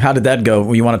 Okay. How did that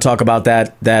go? You want to talk about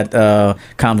that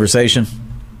conversation?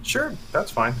 Sure,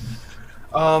 that's fine.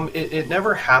 It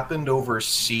never happened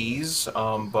overseas,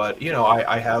 but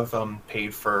I have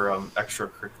paid for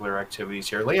extracurricular activities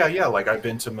here. Like, yeah, like I've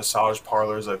been to massage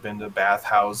parlors, I've been to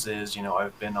bathhouses,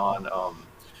 I've been on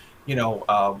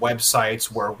websites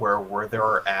where there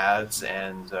are ads,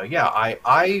 and yeah,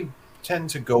 I tend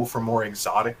to go for more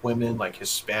exotic women like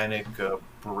Hispanic,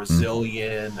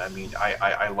 Brazilian. I mean,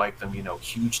 I like them,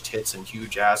 huge tits and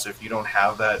huge ass. If you don't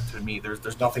have that, to me,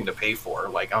 there's nothing to pay for.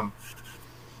 Like I'm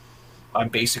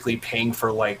basically paying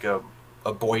for like a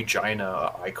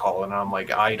boygina, I call it, and I'm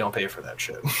like, I don't pay for that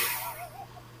shit.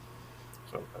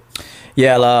 So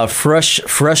Yeah,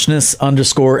 freshness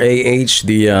 _AH.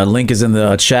 The link is in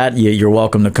the chat. You're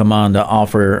welcome to come on to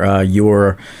offer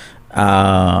your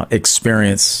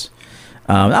experience.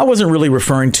 I wasn't really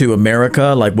referring to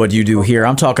America, like what you do here.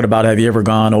 I'm talking about, have you ever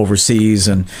gone overseas?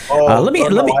 And let me.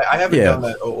 I haven't done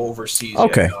that overseas.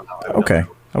 Okay. Yet.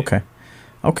 No,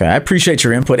 Okay. I appreciate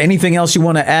your input. Anything else you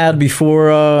want to add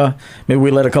before maybe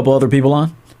we let a couple other people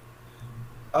on?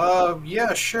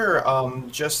 Yeah, sure.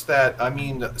 Just that, I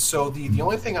mean, so the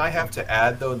only thing I have to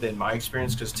add, though, in my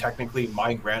experience, because technically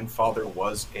my grandfather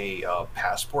was a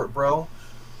passport bro,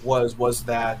 was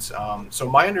that, so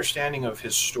my understanding of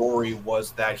his story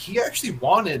was that he actually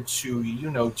wanted to,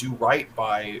 do right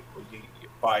by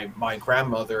my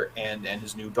grandmother and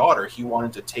his new daughter. He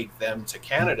wanted to take them to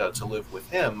Canada to live with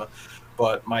him.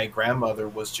 But my grandmother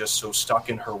was just so stuck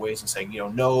in her ways and saying,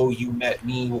 no, you met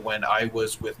me when I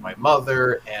was with my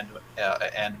mother and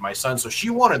my son. So she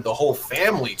wanted the whole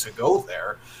family to go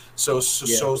there. So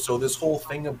this whole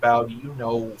thing about,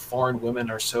 foreign women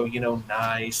are so,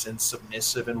 nice and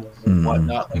submissive and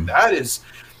whatnot, like that is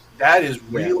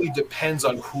really depends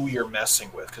on who you're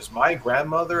messing with. Because my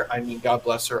grandmother, I mean, God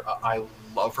bless her, I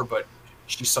love her, but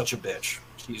she's such a bitch.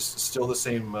 She's still the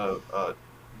same.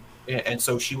 And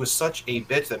so she was such a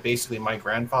bitch that basically my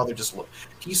grandfather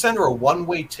he sent her a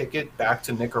one-way ticket back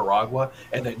to Nicaragua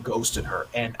and then ghosted her,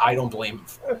 and I don't blame him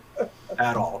for it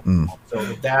at all. So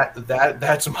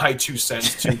that's my 2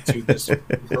 cents to this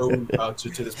bro,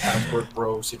 to this passport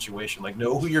bro situation. Like,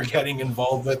 know who you're getting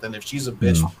involved with, and if she's a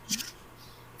bitch.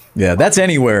 Yeah, that's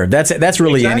anywhere. That's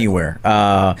really Exactly. Anywhere.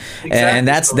 Exactly. And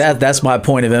that's my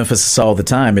point of emphasis all the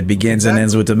time. It begins and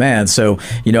ends with the man. So,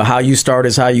 how you start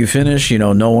is how you finish,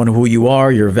 knowing who you are,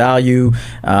 your value,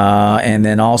 and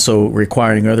then also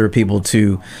requiring other people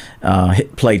to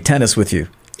play tennis with you.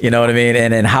 You know what I mean?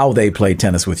 And how they play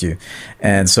tennis with you.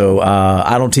 And so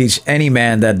I don't teach any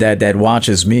man that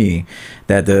watches me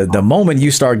that the moment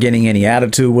you start getting any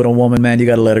attitude with a woman, man, you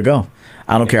got to let her go.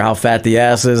 I don't care how fat the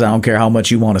ass is. I don't care how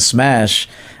much you want to smash.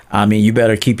 I mean, you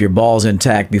better keep your balls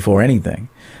intact before anything.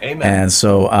 Amen. And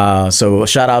so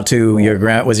shout out to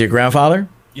was your grandfather?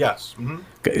 Yes.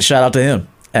 Mm-hmm. Shout out to him.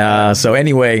 So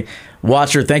anyway,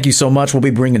 Watcher, thank you so much. We'll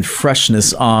be bringing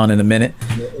freshness on in a minute.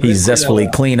 He's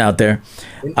zestfully clean out there.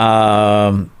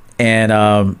 So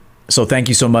thank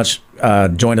you so much.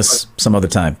 Join us some other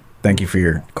time. Thank you for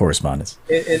your correspondence.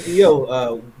 And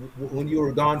when you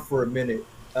were gone for a minute,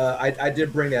 I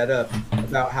did bring that up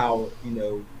about how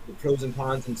the pros and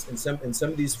cons and some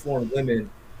of these foreign women,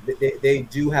 they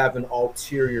do have an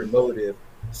ulterior motive.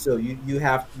 So you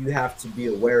have to be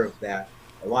aware of that.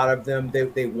 A lot of them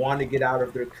they want to get out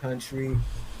of their country.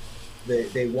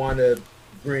 They want to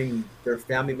bring their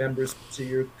family members to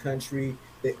your country.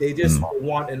 They just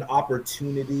want an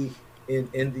opportunity in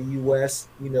the U.S.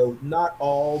 Not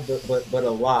all, but a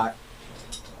lot.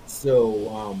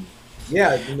 So.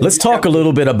 Yeah. Let's talk a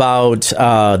little bit about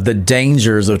the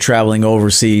dangers of traveling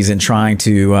overseas and trying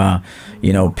to,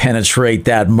 penetrate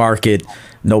that market.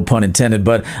 No pun intended.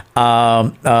 But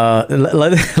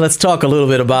let's talk a little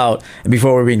bit about,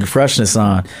 before we bring freshness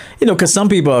on, because some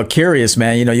people are curious,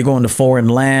 man. You're going to foreign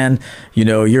land.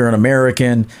 You're an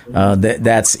American.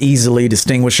 That's easily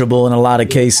distinguishable in a lot of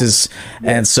cases.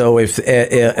 And so, if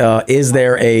is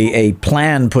there a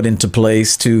plan put into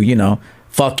place to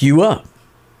fuck you up?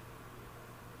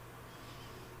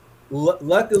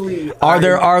 Luckily, are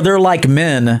there like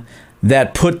men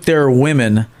that put their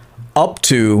women up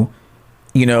to,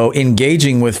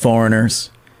 engaging with foreigners,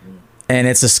 and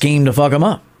it's a scheme to fuck them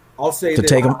up? I'll say to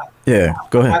take them. Yeah,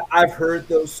 go ahead. I've heard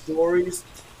those stories.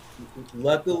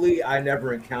 Luckily, I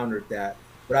never encountered that,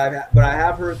 but I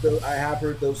have heard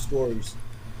those stories.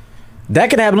 That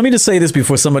could happen. Let me just say this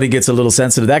before somebody gets a little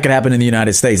sensitive. That could happen in the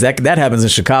United States. That happens in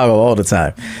Chicago all the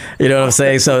time. You know what I'm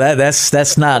saying? So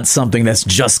that's not something that's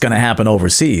just going to happen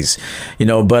overseas. You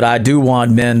know, but I do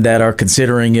want men that are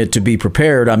considering it to be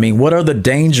prepared. I mean, what are the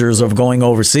dangers of going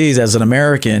overseas as an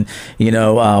American? You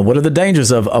know, what are the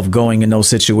dangers of going in those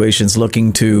situations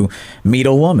looking to meet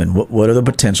a woman? What are the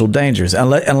potential dangers?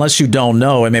 Unless you don't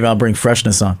know, and maybe I'll bring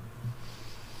freshness on.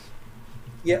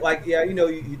 Yeah, you know,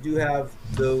 you do have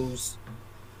those.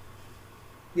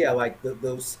 Yeah, like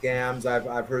those scams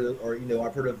I've heard of, or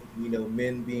I've heard of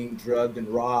men being drugged and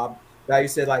robbed. Now you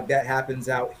said like that happens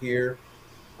out here.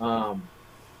 I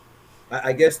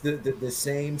guess the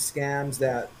same scams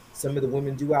that some of the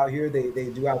women do out here, they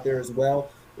do out there as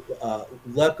well.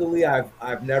 Luckily,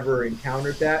 I've never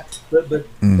encountered that. But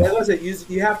that was it.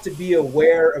 You have to be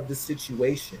aware of the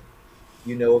situation.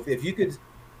 You know, if you could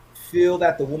feel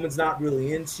that the woman's not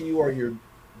really into you, or you're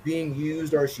being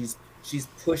used, or she's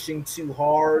pushing too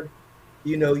hard,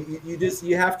 you know,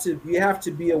 you have to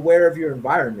be aware of your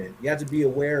environment. You have to be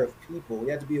aware of people. You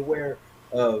have to be aware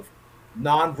of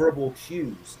nonverbal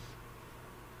cues.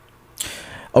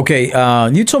 Okay,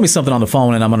 you told me something on the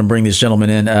phone, and I'm going to bring this gentleman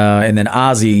in, and then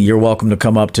Ozzy, you're welcome to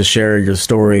come up to share your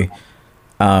story.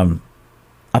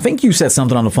 I think you said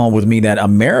something on the phone with me that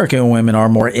American women are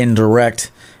more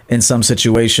indirect in some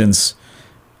situations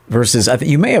versus, I think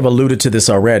you may have alluded to this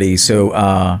already.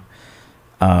 So,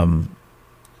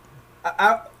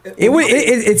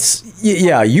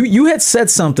 you had said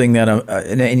something that,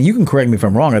 and you can correct me if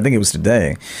I'm wrong. I think it was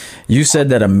today. You said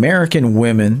that American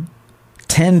women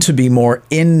tend to be more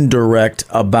indirect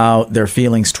about their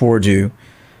feelings toward you,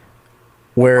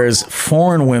 whereas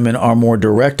foreign women are more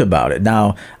direct about it.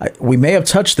 Now, we may have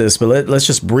touched this, but let's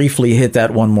just briefly hit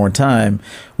that one more time.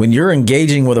 When you're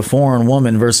engaging with a foreign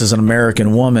woman versus an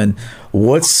American woman,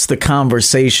 what's the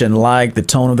conversation like, the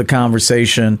tone of the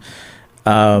conversation?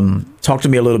 Talk to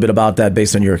me a little bit about that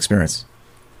based on your experience.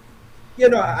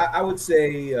 I would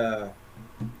say,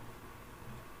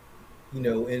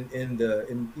 in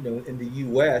the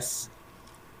U.S.,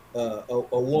 a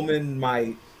woman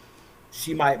might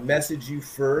message you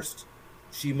first.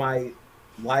 She might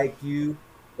like you,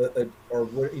 or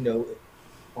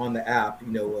on the app,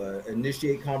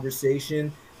 initiate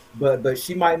conversation, but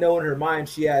she might know in her mind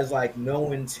she has like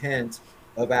no intent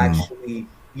of actually,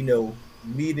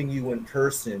 meeting you in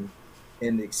person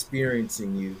and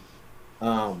experiencing you.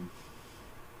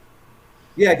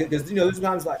 Because there's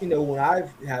times like when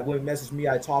I've had women message me,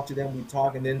 I talk to them, we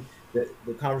talk, and then the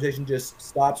conversation just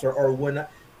stops, or when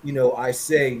I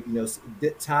say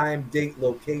time, date,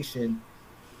 location,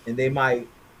 and they might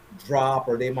drop,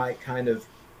 or they might kind of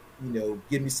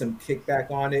give me some kickback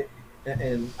on it,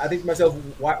 and I think to myself,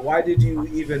 why did you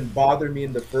even bother me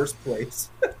in the first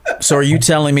place? So are you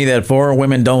telling me that foreign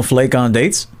women don't flake on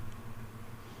dates?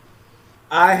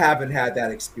 I haven't had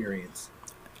that experience.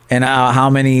 And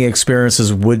how many experiences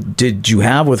did you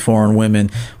have with foreign women?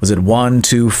 Was it 1,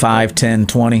 2, 5, 10,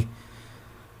 20?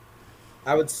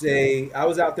 I would say I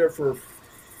was out there for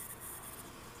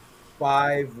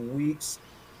 5 weeks.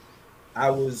 I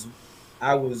was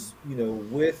with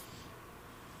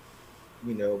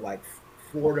like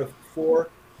 4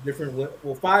 different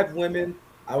 5 women.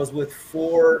 I was with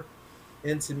 4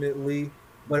 intimately,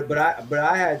 but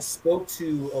I had spoke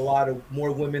to a lot of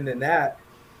more women than that.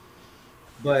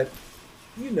 But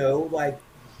like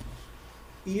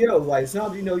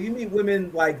some you meet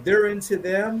women, like they're into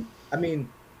them. I mean,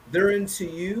 they're into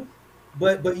you,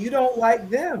 but you don't like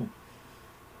them.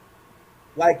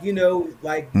 Like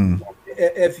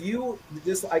if you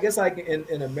just, I guess, like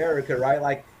in America, right?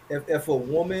 Like if a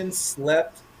woman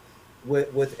slept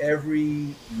with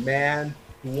every man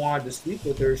who wanted to sleep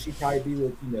with her, she'd probably be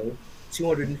with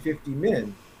 250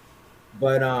 men.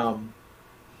 But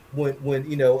when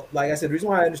like I said, the reason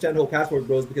why I understand the whole passport,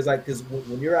 bro, is because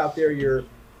when you're out there, you're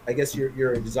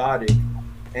exotic,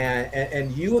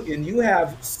 and you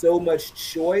have so much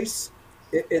choice.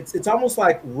 It's almost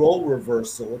like role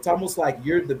reversal. It's almost like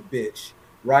you're the bitch,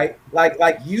 right?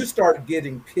 Like you start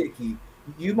getting picky.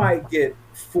 You might get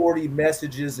 40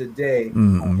 messages a day.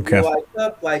 Okay.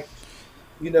 You're like,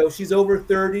 she's over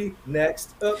 30.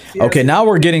 Next. Okay, now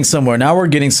we're getting somewhere. We're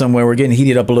getting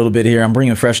heated up a little bit here. I'm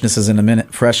bringing freshness in a minute.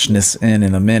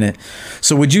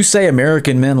 So would you say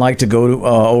American men like to go to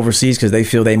overseas because they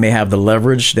feel they may have the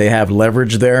leverage? They have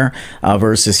leverage there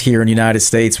versus here in the United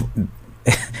States.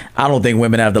 I don't think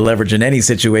women have the leverage in any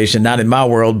situation, not in my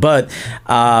world. But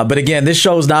again, this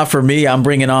show's not for me. I'm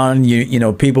bringing on you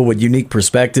know people with unique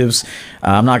perspectives.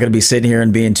 I'm not going to be sitting here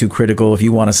and being too critical. If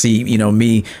you want to see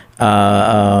me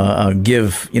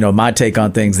give my take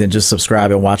on things, then just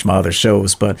subscribe and watch my other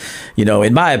shows. But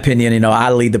in my opinion,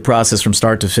 I lead the process from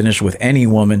start to finish with any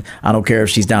woman. I don't care if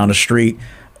she's down the street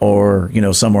or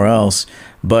somewhere else.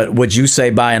 But would you say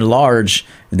by and large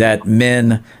that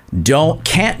men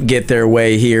can't get their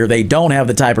way here? They don't have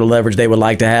the type of leverage they would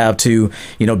like to have to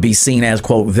be seen as,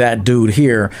 quote, that dude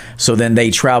here. So then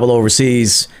they travel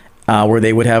overseas where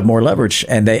they would have more leverage,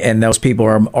 and those people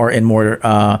are in more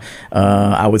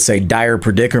I would say dire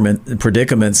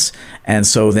predicaments, and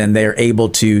so then they're able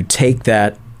to take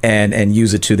that and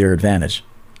use it to their advantage.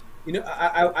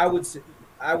 I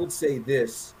would say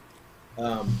this.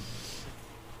 How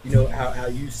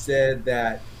you said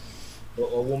that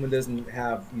a woman doesn't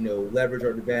have leverage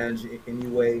or advantage in any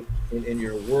way in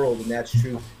your world, and that's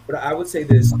true. But I would say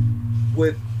this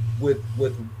with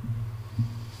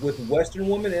Western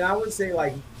women, and I would say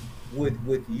like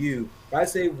with you. I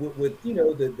say with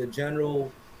the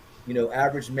general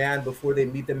average man before they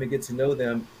meet them and get to know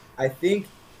them. I think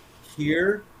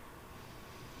here,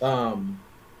 the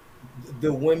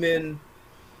women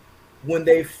when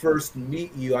they first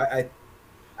meet you,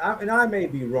 and I may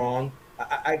be wrong.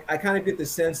 I kind of get the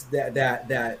sense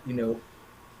that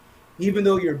even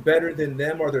though you're better than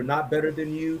them or they're not better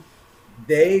than you,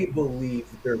 they believe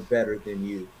they're better than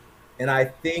you. And I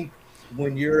think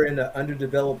when you're in an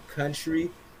underdeveloped country,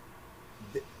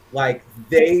 like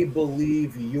they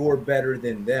believe you're better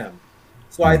than them.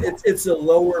 So it's a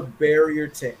lower barrier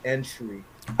to entry.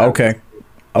 Okay.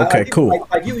 Okay, cool.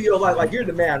 Like you're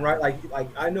the man, right? Like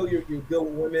I know you're good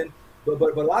with women, but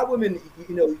a lot of women,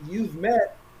 you've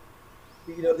met,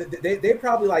 they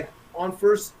probably like on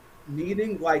first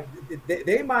meeting, like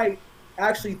they might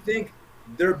actually think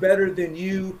they're better than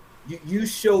you. You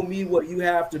show me what you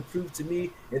have to prove to me,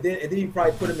 and then you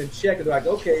probably put them in check, and they're like,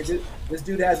 okay, this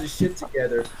dude has his shit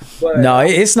together. But no,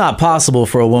 it's not possible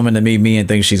for a woman to meet me and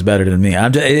think she's better than me.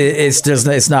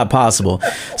 It's not possible.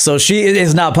 So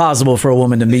it's not possible for a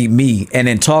woman to meet me and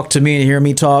then talk to me and hear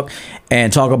me talk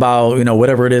and talk about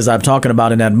whatever it is I'm talking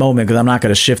about in that moment, because I'm not going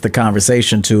to shift the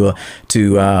conversation to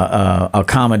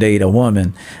accommodate a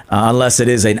woman unless it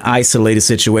is an isolated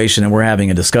situation and we're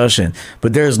having a discussion.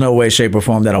 But there's no way, shape, or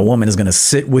form that a woman is going to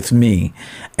sit with me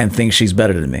and think she's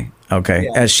better than me. Okay.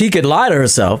 Yeah. And she could lie to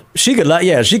herself. She could lie.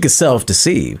 Yeah, she could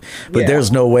self-deceive. But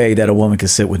there's no way that a woman could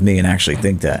sit with me and actually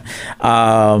think that.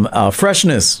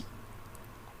 Freshness.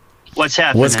 What's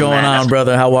happening? What's going on,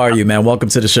 brother? How are you, man? Welcome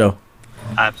to the show.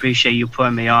 I appreciate you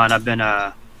putting me on. I've been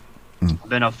a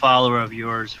follower of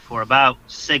yours for about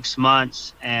 6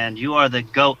 months, and you are the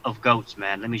goat of goats,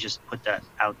 man. Let me just put that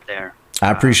out there.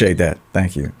 I appreciate that.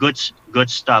 Thank you. Good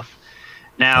stuff.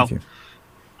 Now,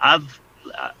 I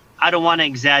don't want to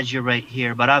exaggerate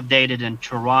here, but I've dated in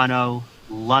Toronto,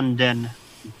 London,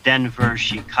 Denver,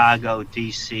 Chicago,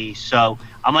 DC. So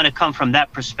I'm going to come from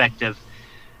that perspective.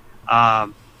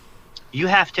 You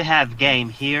have to have game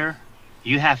here.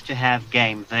 You have to have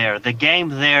game there. The game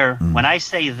there, when I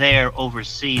say there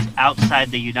overseas,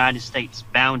 outside the United States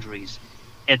boundaries,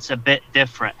 it's a bit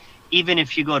different. Even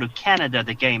if you go to Canada,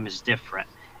 the game is different.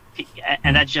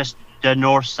 And that's just the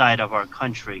north side of our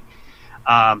country.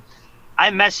 I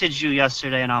messaged you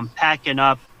yesterday, and I'm packing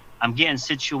up. I'm getting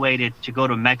situated to go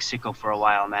to Mexico for a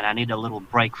while, man. I need a little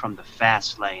break from the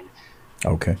fast lane.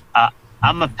 Okay.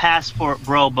 I'm a passport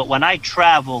bro, but when I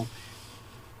travel,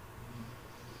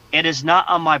 it is not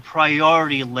on my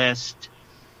priority list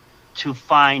to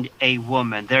find a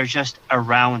woman. They're just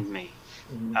around me.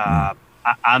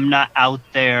 I'm not out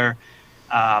there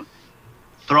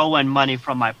throwing money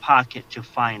from my pocket to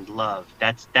find love.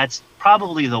 That's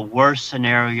probably the worst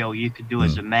scenario you could do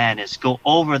as a man, is go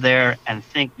over there and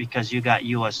think because you got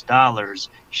US dollars,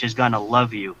 she's gonna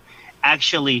love you.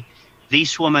 Actually,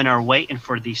 these women are waiting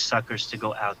for these suckers to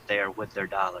go out there with their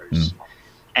dollars.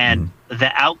 And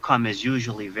the outcome is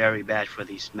usually very bad for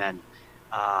these men.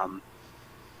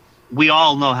 We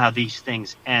all know how these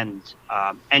things end.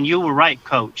 And you were right,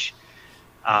 Coach.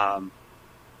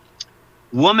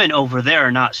 Women over there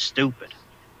are not stupid.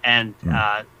 And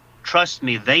trust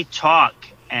me, they talk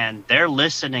and they're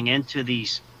listening into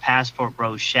these Passport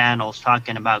Bros channels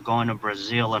talking about going to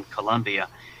Brazil and Colombia.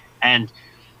 And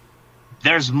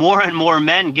there's more and more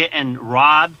men getting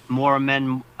robbed. More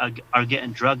men are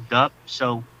getting drugged up.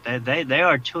 So they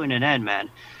are tuning in, man.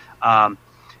 Now,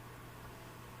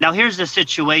 here's the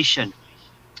situation.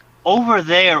 over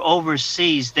there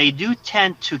overseas, they do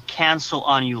tend to cancel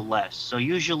on you less. So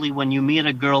usually when you meet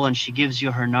a girl and she gives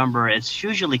you her number, it's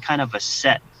usually kind of a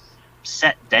set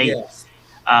date. Yes.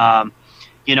 Um,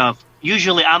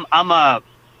 usually I'm a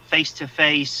face to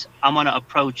face. I'm gonna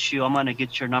approach you. I'm gonna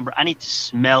get your number. I need to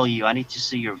smell you. I need to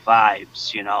see your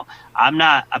vibes. I'm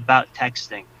not about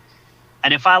texting.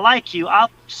 And if I like you,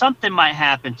 something might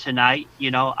happen tonight.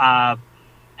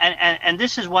 And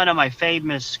this is one of my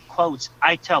famous quotes.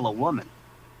 I tell a woman,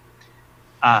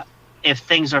 if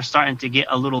things are starting to get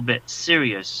a little bit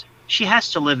serious, she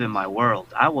has to live in my world.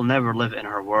 I will never live in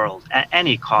her world at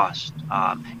any cost.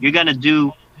 You're going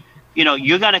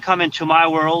to come into my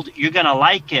world. You're going to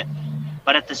like it.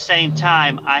 But at the same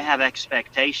time, I have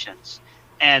expectations.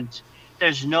 And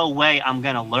there's no way I'm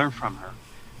going to learn from her.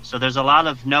 So there's a lot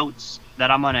of notes that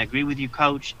I'm going to agree with you,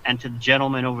 Coach, and to the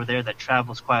gentleman over there that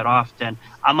travels quite often.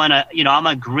 I'm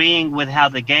agreeing with how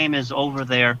the game is over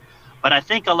there. But I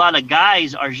think a lot of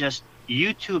guys are just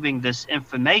YouTubing this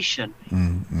information,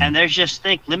 and they're just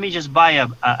let me just buy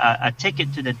a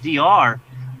ticket to the DR.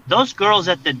 Those girls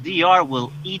at the DR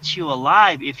will eat you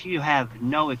alive if you have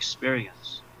no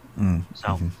experience.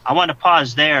 So I want to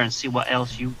pause there and see what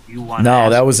else you want.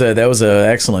 No, that was an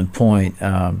excellent point.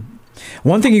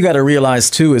 One thing you got to realize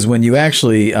too is when you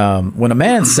actually when a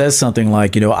man says something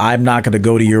like, I'm not going to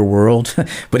go to your world,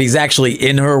 but he's actually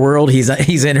in her world, he's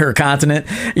in her continent,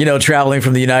 traveling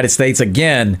from the United States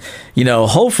again,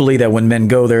 hopefully that when men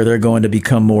go there, they're going to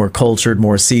become more cultured,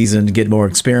 more seasoned, get more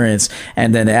experience,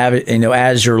 and then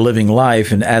as you're living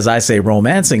life, and as I say,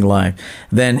 romancing life,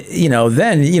 then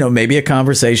maybe a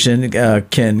conversation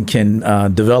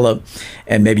can develop,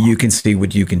 and maybe you can see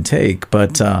what you can take.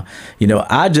 But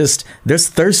there's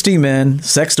thirsty men,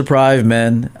 sex deprived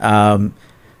men,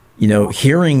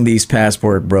 hearing these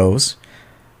passport bros.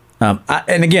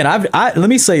 And again, let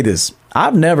me say this.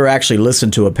 I've never actually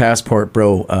listened to a passport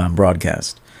bro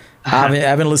broadcast. I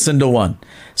haven't listened to one.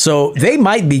 So they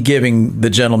might be giving the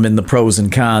gentleman the pros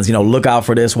and cons, look out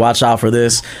for this, watch out for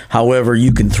this. However,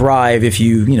 you can thrive if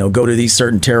you, go to these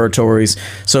certain territories.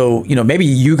 So, maybe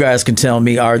you guys can tell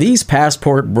me, are these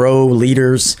passport bro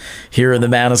leaders here in the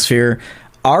manosphere,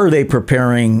 are they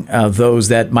preparing those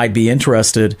that might be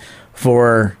interested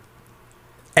for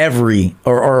every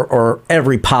or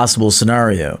every possible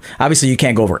scenario? Obviously, you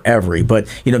can't go over every, but,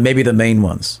 maybe the main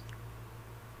ones.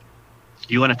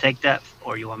 You want to take that,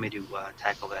 or you want me to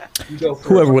tackle that? You go first.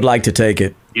 Whoever would like to take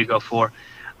it. You go for.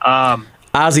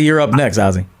 Ozzy, you're up next,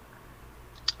 Ozzy.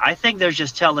 I think they're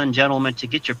just telling gentlemen to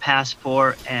get your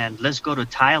passport and let's go to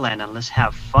Thailand and let's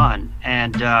have fun.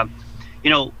 And,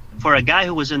 for a guy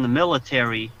who was in the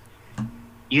military,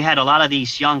 you had a lot of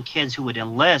these young kids who would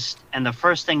enlist, and the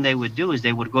first thing they would do is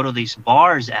they would go to these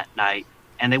bars at night,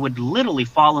 and they would literally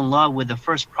fall in love with the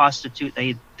first prostitute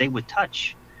they would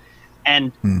touch.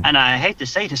 And I hate to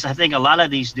say this, I think a lot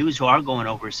of these dudes who are going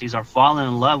overseas are falling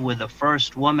in love with the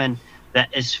first woman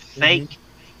that is fake,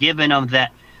 giving them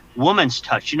that woman's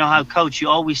touch. You know how, Coach, you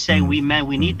always say we men,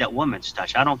 we need that woman's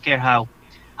touch. I don't care how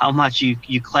much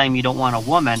you claim you don't want a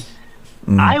woman.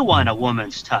 I want a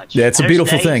woman's touch. Yeah, it's a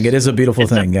beautiful thing. It is a beautiful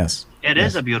thing, yes. It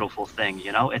is a beautiful thing,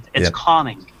 It's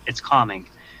calming. It's calming.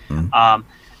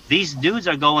 These dudes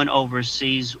are going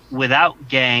overseas without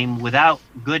game, without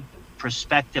good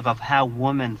perspective of how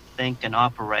women think and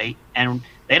operate, and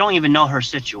they don't even know her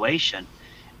situation,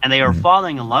 and they are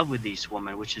falling in love with these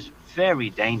women, which is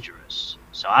very dangerous.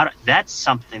 So that's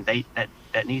something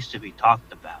that needs to be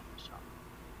talked about.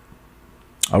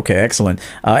 So. Okay, excellent.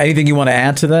 Anything you want to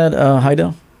add to that,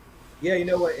 Heidel? Yeah, you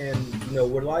know what, and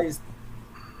what a lot of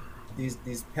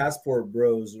these passport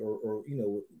bros or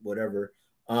whatever.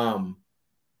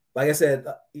 Like I said,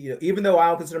 even though I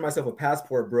don't consider myself a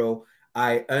passport bro,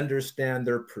 I understand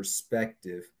their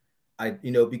perspective.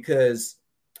 Because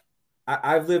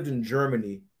I've lived in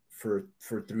Germany for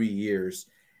 3 years,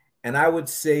 and I would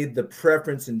say the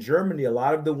preference in Germany, a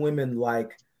lot of the women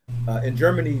like in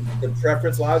Germany, a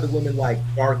lot of the women like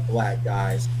dark black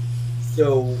guys.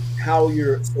 So how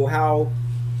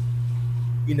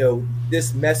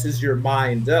this messes your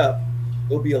mind up.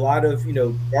 There'll be a lot of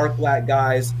dark black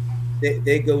guys.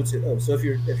 They go to so if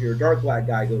you're a dark black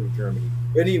guy, go to Germany.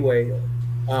 But anyway,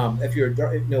 if you're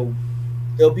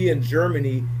they'll be in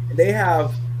Germany, and they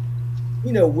have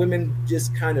women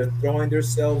just kind of throwing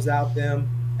themselves at them,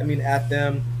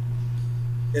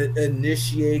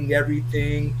 initiating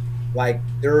everything, like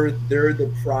they're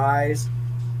the prize,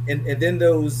 and then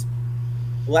those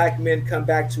black men come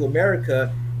back to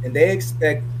America and they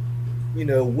expect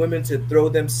women to throw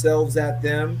themselves at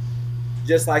them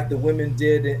just like the women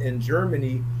did in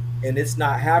Germany, and it's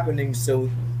not happening. So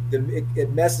it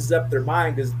messes up their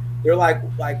mind, because they're like,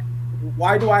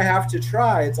 why do I have to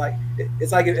try? It's like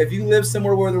if you live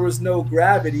somewhere where there was no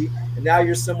gravity, and now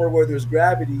you're somewhere where there's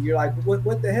gravity, you're like,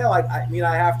 what the hell? I mean,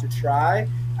 I have to try.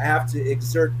 I have to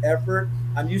exert effort.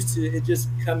 I'm used to it just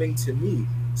coming to me.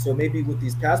 So maybe with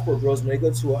these passport bros, when they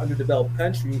go to an underdeveloped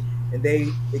country and they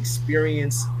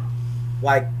experience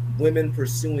like women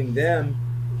pursuing them,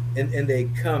 and they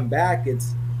come back,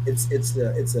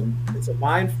 it's a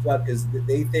mind fuck, because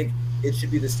they think it should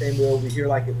be the same way over here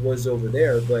like it was over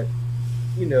there. But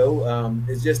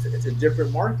it's a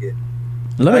different market.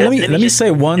 Let me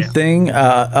say one thing,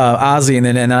 Ozzy,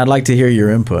 and I'd like to hear your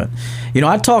input.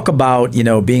 I talk about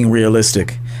being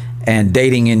realistic and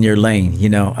dating in your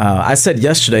lane. I said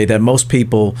yesterday that most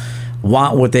people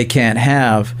want what they can't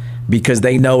have because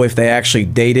they know if they actually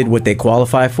dated what they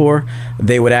qualify for,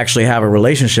 they would actually have a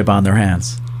relationship on their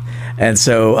hands. And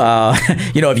so,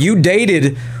 if you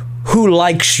dated who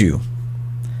likes you,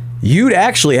 you'd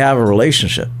actually have a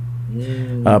relationship.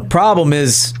 Problem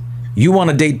is, you want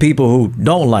to date people who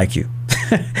don't like you.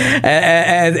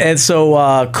 and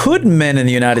so could men in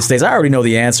the United States, I already know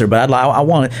the answer, but I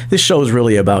want this show is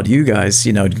really about you guys,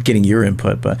 getting your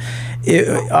input. But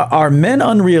are men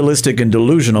unrealistic and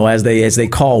delusional, as they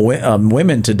call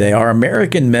women today? Are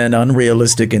American men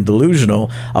unrealistic and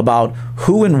delusional about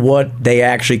who and what they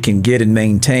actually can get and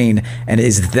maintain? And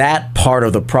is that part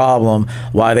of the problem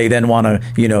why they then want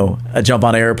to jump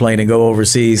on an airplane and go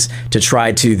overseas to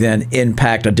try to then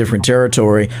impact a different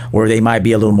territory where they might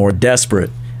be a little more desperate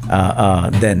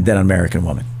than an American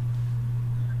woman?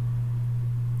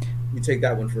 You take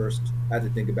that one first. I had to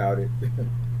think about it.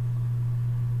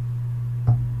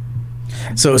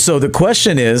 So the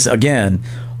question is, again,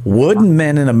 would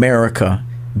men in America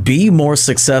be more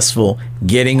successful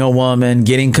getting a woman,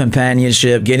 getting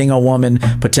companionship, getting a woman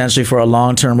potentially for a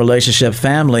long-term relationship,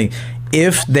 family,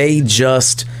 if they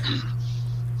just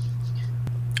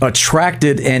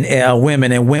attracted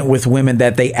women and went with women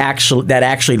that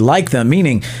actually like them?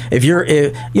 Meaning, if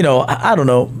I don't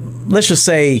know, let's just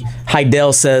say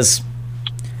Heidel says,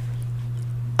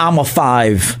 I'm a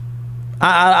 5.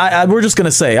 We're just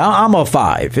gonna say I'm a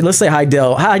 5. Let's say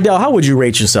Heidel, how would you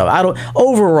rate yourself?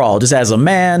 Overall, just as a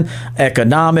man,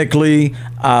 economically,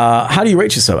 how do you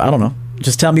rate yourself? I don't know.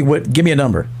 Just tell me give me a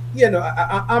number. Yeah, no,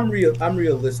 I'm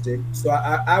realistic. So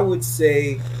I would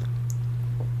say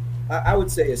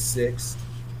a 6.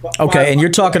 Okay, and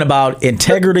you're talking about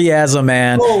integrity as a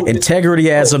man,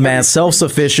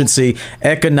 self-sufficiency,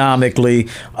 economically,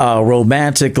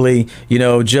 romantically,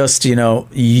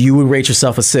 you would rate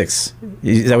yourself a 6.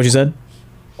 Is that what you said?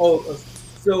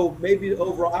 So maybe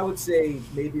overall, I would say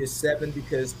maybe a 7,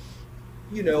 because,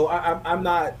 I'm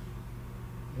not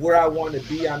where I want to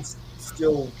be. I'm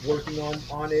still working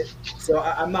on it. So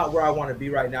I'm not where I want to be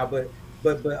right now, but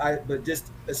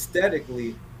just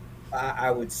aesthetically,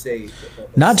 I would say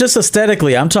not just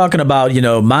aesthetically. I'm talking about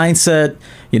mindset,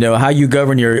 how you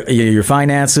govern your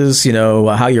finances,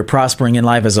 how you're prospering in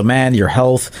life as a man, your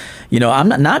health. I'm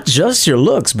not just your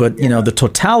looks, but the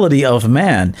totality of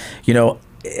man.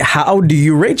 How do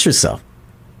you rate yourself?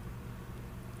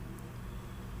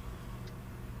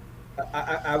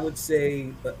 I would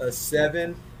say a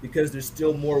 7, because there's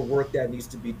still more work that needs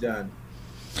to be done.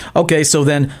 Okay, so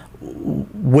then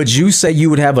would you say you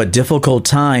would have a difficult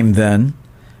time then?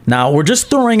 Now, we're just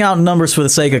throwing out numbers for the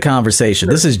sake of conversation.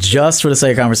 This is just for the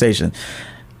sake of conversation.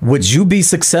 Would you be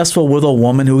successful with a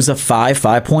woman who's a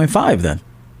 5.5 then?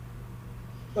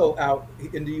 Oh, out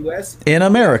in the U.S.? In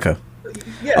America.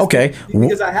 Yes. Okay.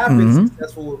 Because I have been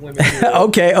successful with women.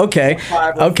 Okay. All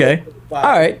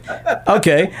right.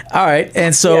 Okay. All right.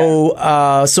 And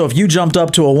so, so if you jumped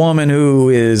up to a woman who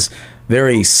is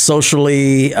very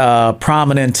socially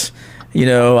prominent,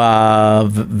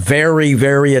 very,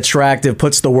 very attractive,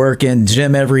 puts the work in,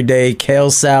 gym every day, kale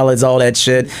salads, all that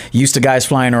shit, used to guys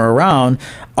flying her around,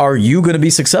 are you going to be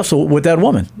successful with that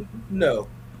woman? No.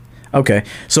 Okay.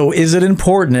 So is it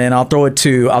important, and I'll throw it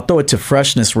to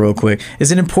freshness real quick.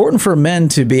 Is it important for men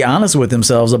to be honest with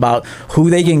themselves about who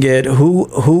they can get,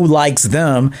 who likes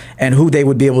them, and who they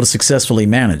would be able to successfully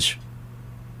manage?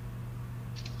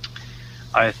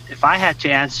 If I had to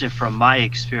answer from my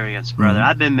experience, brother,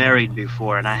 I've been married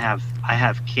before, and I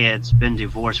have kids, been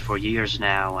divorced for years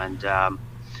now, and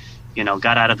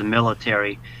got out of the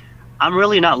military. I'm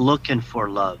really not looking for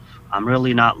love. I'm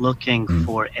really not looking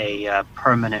for a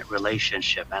permanent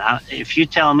relationship. And if you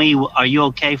tell me, are you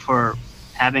okay for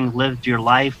having lived your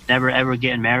life, never ever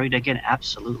getting married again?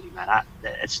 Absolutely, man.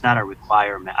 It's not a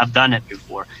requirement. I've done it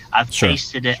before. I've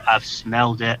tasted it. I've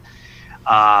smelled it.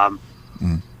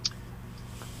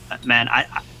 Man,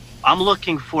 I'm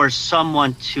looking for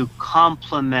someone to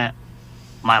complement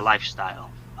my lifestyle.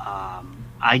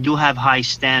 I do have high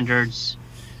standards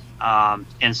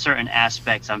in certain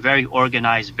aspects. I'm very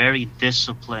organized, very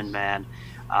disciplined, man.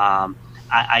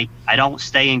 I don't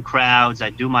stay in crowds.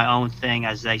 I do my own thing.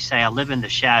 As they say, I live in the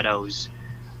shadows.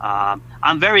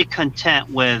 I'm very content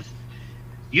with,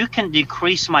 you can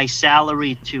decrease my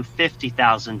salary to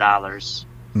 $50,000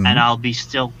 and I'll be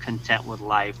still content with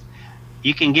life.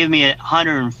 You can give me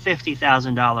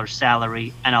 $150,000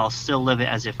 salary and I'll still live it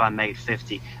as if I made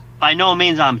 50. By no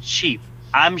means I'm cheap.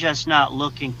 I'm just not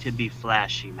looking to be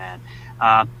flashy, man.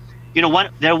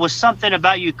 There was something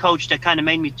about you, Coach, that kind of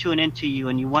made me tune into you.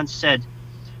 And you once said,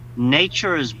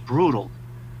 nature is brutal.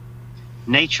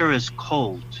 Nature is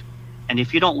cold. And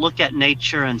if you don't look at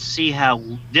nature and see how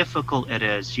difficult it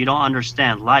is, you don't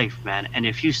understand life, man. And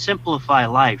if you simplify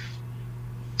life,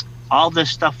 all this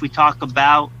stuff we talk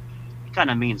about, it kind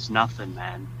of means nothing,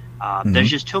 man. There's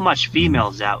just too much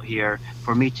females out here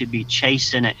for me to be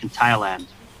chasing it in Thailand.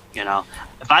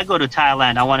 If I go to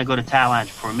Thailand, I want to go to Thailand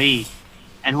for me,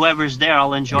 and whoever's there,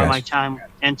 I'll enjoy my time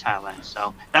in Thailand.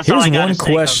 So that's all I got to say. Here's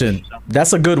one question.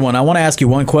 That's a good one. I want to ask you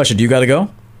one question. Do you got to go?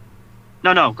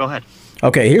 No, go ahead.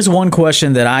 Okay, here's one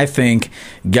question that I think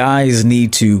guys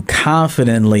need to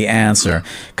confidently answer,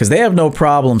 because they have no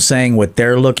problem saying what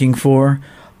they're looking for,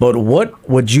 but what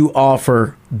would you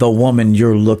offer the woman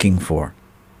you're looking for?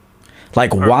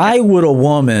 Like, why would a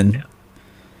woman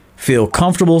feel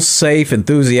comfortable, safe,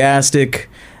 enthusiastic,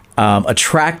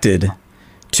 attracted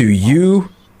to you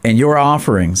and your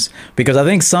offerings? Because I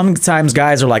think sometimes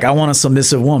guys are like, I want a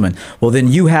submissive woman. Well, then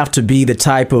you have to be the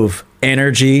type of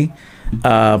energy,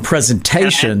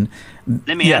 presentation.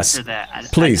 Let me answer that.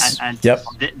 Please. Yep.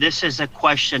 This is a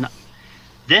question.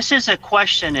 This is a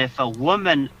question. If a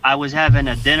woman I was having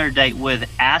a dinner date with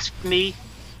asked me,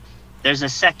 there's a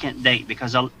second date,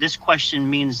 because this question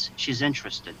means she's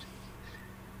interested.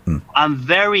 I'm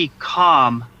very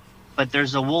calm, but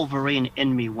there's a Wolverine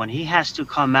in me. When he has to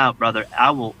come out, brother,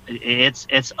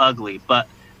 it's ugly. But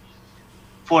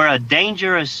for a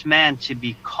dangerous man to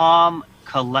be calm,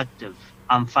 collective,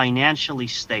 I'm financially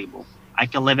stable. I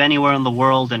can live anywhere in the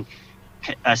world and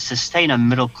sustain a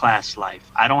middle-class life.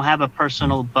 I don't have a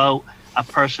personal boat, a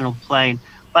personal plane,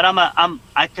 but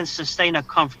I can sustain a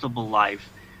comfortable life.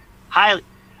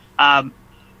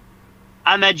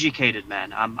 I'm educated,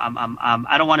 man.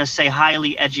 I don't want to say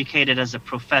highly educated as a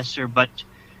professor, but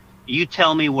you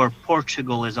tell me where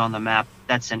Portugal is on the map.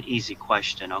 That's an easy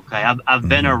question. Okay. I've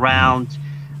been around.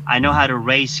 I know how to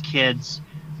raise kids.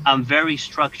 I'm very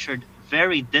structured,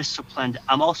 very disciplined.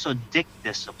 I'm also dick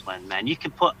disciplined, man. You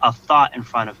can put a thought in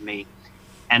front of me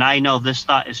and I know this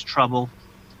thought is trouble.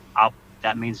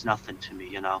 That means nothing to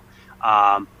me.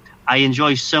 I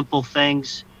enjoy simple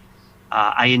things.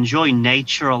 I enjoy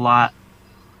nature a lot.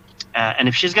 And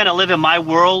if she's going to live in my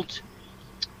world,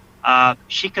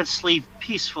 she could sleep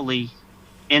peacefully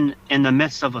in the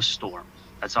midst of a storm.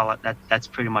 That's all. That's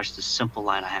pretty much the simple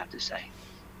line I have to say.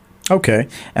 Okay,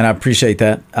 and I appreciate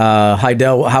that.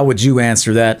 Heidel, how would you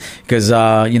answer that? Because,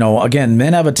 again,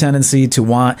 men have a tendency to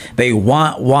want, but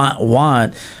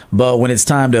when it's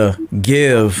time to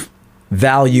give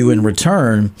value in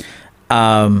return,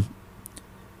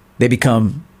 they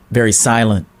become very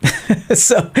silent. that's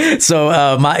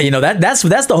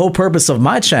the whole purpose of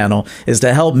my channel, is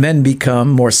to help men become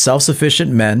more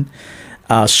self-sufficient men,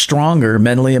 stronger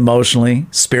mentally, emotionally,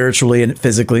 spiritually, and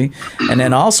physically, and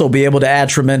then also be able to add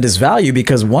tremendous value.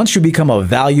 Because once you become a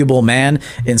valuable man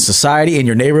in society, in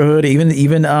your neighborhood,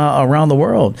 even around the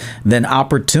world, then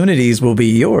opportunities will be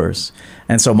yours.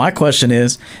 And so my question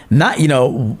is not,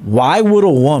 why would a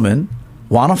woman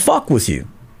want to fuck with you?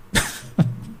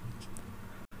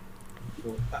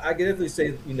 I can definitely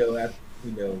say, at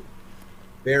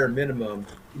bare minimum,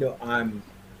 I'm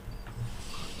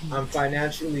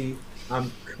financially,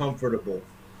 I'm comfortable,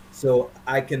 so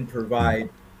I can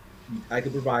provide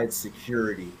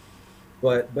security.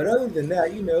 But other than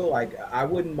that, like, I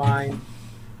wouldn't mind,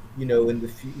 in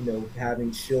the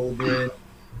having children,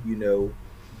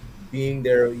 being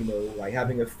there, like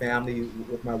having a family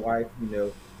with my wife,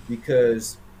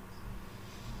 because.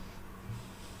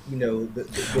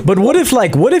 But what if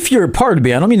you're, pardon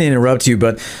me, I don't mean to interrupt you,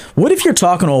 but what if you're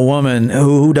talking to a woman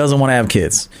who doesn't want to have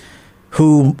kids,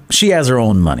 who she has her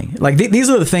own money? Like these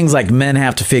are the things like men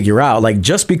have to figure out. Like,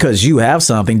 just because you have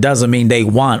something doesn't mean they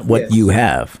want what you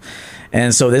have.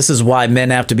 And so this is why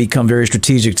men have to become very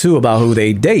strategic too about who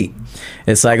they date.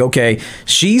 It's like, okay,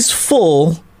 she's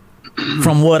full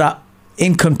from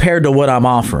in compared to what I'm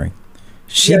offering.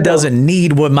 She doesn't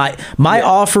need what my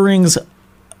offerings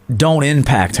don't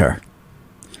impact her.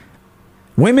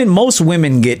 Most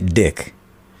women get dick.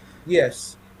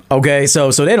 Yes. Okay, so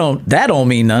that don't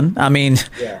mean none. I mean,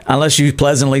 unless you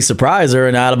pleasantly surprise her,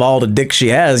 and out of all the dick she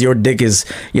has, your dick is,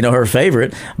 her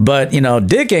favorite. But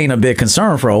dick ain't a big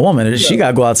concern for a woman. She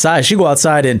got to go outside. She go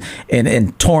outside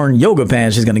in torn yoga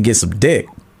pants. She's gonna get some dick.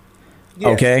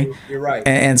 Yes, okay, you're right.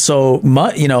 And so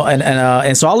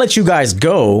and so I'll let you guys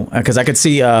go because I could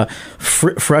see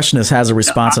Freshness has a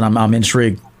response, and I'm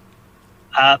intrigued.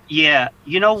 Yeah,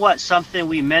 you know what? Something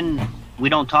we men we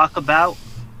don't talk about.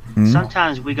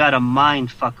 Sometimes we gotta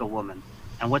mind fuck a woman.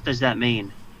 And what does that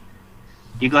mean?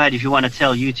 You go ahead if you want to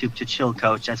tell YouTube to chill,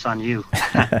 coach. That's on you.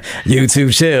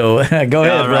 YouTube chill. Go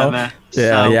ahead, bro. Man.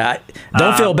 Yeah.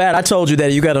 Don't feel bad. I told you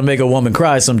that you got to make a woman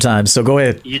cry sometimes. So go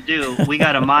ahead. You do. We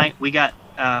got to mind.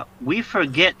 We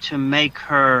forget to make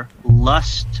her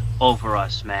lust over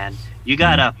us, man. You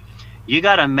gotta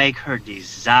make her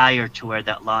desire to wear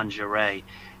that lingerie.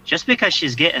 Just because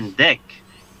she's getting dick.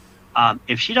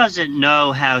 If she doesn't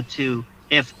know how to,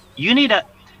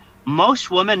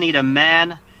 most women need a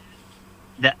man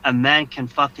that a man can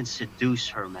fucking seduce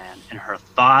her, man, in her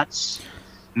thoughts,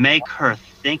 make her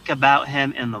think about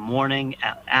him in the morning,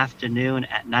 at afternoon,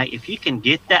 at night. If you can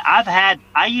get that,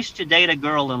 I used to date a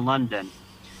girl in London.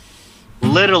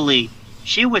 Literally,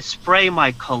 she would spray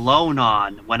my cologne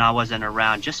on when I wasn't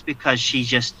around just because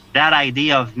that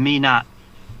idea of me not,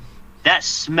 that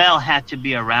smell had to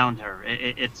be around her.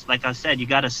 It's like I said, you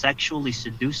got to sexually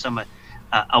seduce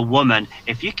a woman.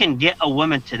 If you can get a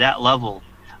woman to that level,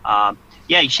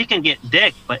 she can get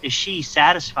dick, but is she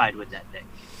satisfied with that dick?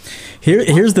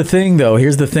 Here's the thing,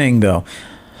 though.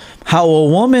 How a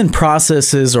woman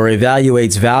processes or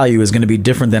evaluates value is going to be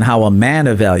different than how a man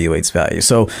evaluates value.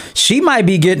 So she might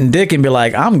be getting dick and be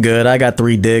like, I'm good. I got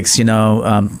 3 dicks,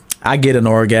 I get an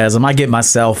orgasm. I get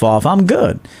myself off. I'm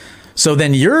good. So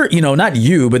then you're, not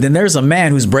you, but then there's a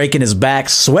man who's breaking his back,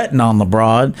 sweating on the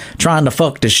broad, trying to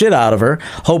fuck the shit out of her,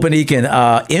 hoping he can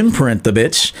imprint the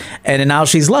bitch. And then now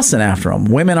she's lusting after him.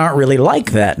 Women aren't really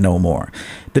like that no more.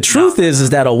 The truth is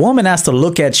that a woman has to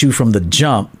look at you from the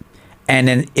jump. And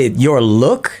then your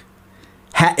look,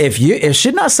 if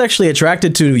she's not sexually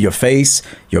attracted to your face,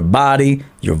 your body,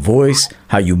 your voice,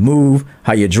 how you move,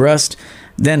 how you're dressed,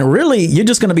 then really you're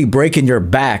just going to be breaking your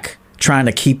back trying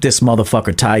to keep this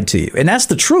motherfucker tied to you. And that's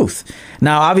the truth.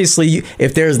 Now, obviously,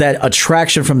 if there's that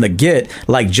attraction from the get,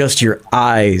 like just your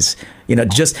eyes,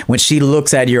 just when she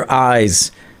looks at your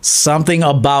eyes, something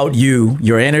about you,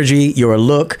 your energy, your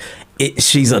look,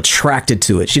 she's attracted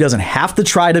to it. She doesn't have to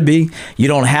try to be. You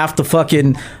don't have to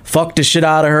fucking fuck the shit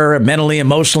out of her mentally,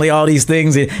 emotionally, all these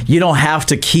things. You don't have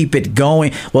to keep it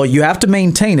going. Well, you have to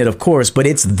maintain it, of course, but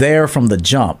it's there from the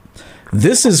jump.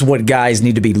 This is what guys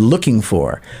need to be looking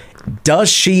for. Does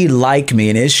she like me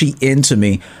and is she into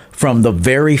me from the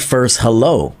very first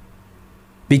hello?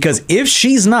 Because if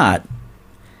she's not,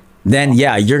 then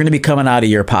you're going to be coming out of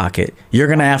your pocket. You're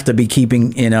going to have to be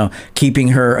giving her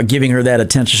that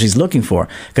attention she's looking for.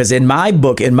 Because in my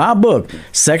book,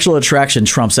 sexual attraction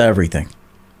trumps everything.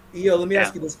 Let me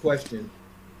ask you this question.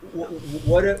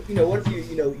 What if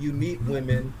you meet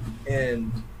women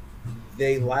and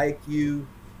they like you,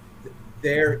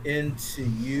 they're into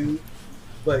you,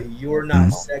 but you're not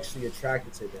sexually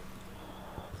attracted to them?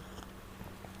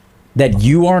 That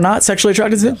you are not sexually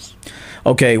attracted to them?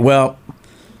 Okay, well,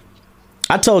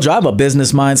 I told you I have a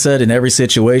business mindset in every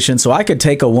situation. So I could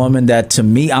take a woman that to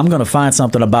me, I'm going to find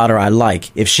something about her I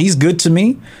like. If she's good to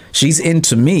me, she's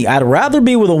into me. I'd rather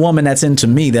be with a woman that's into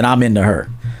me than I'm into her.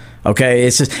 Okay,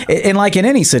 it's just, and like in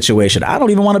any situation, I don't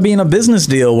even want to be in a business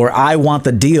deal where I want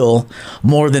the deal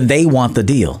more than they want the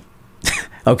deal.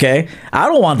 Okay, I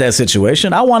don't want that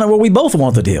situation. I want it where we both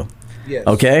want the deal. Yes.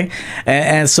 Okay,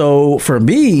 and so for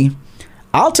me,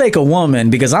 I'll take a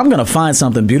woman because I'm going to find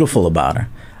something beautiful about her.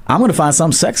 I'm going to find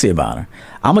something sexy about her.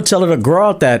 I'm going to tell her to grow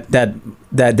out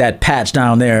that patch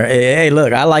down there. Hey,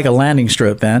 look, I like a landing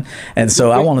strip, man. And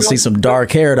so I want to see some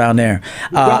dark hair down there.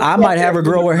 I might have her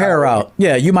grow her hair out.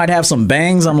 Yeah, you might have some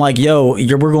bangs. I'm like,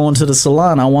 we're going to the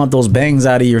salon. I want those bangs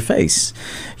out of your face.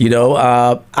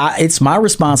 It's my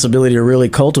responsibility to really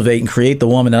cultivate and create the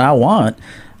woman that I want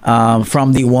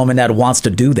from the woman that wants to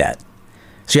do that.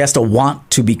 She has to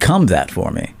want to become that for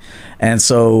me. And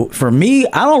so for me,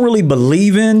 I don't really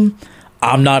believe in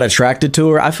I'm not attracted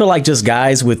to her. I feel like just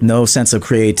guys with no sense of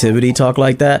creativity talk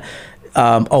like that.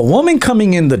 A woman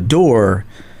coming in the door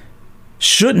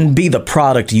shouldn't be the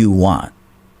product you want.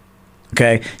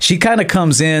 Okay. She kind of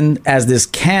comes in as this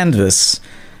canvas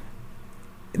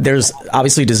there's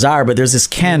obviously desire, but there's this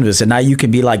canvas, and now you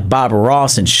can be like Bob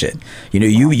Ross and shit. You know,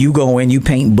 you go in, you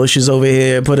paint bushes over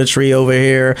here, put a tree over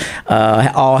here,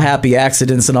 all happy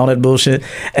accidents and all that bullshit,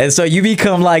 and so you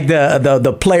become like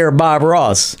the player Bob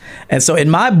Ross. And so in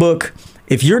my book,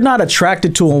 if you're not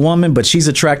attracted to a woman, but she's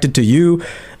attracted to you,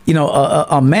 you know,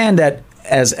 a man that,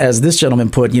 as this gentleman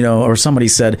put, you know, or somebody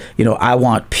said, you know, I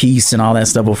want peace and all that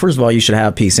stuff. Well, first of all, you should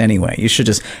have peace anyway. You should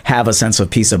just have a sense of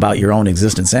peace about your own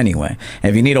existence anyway. And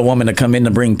if you need a woman to come in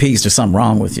to bring peace, there's something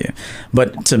wrong with you.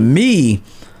 But to me,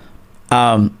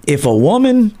 if a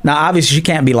woman, now obviously she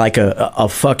can't be like a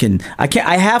fucking,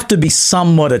 I have to be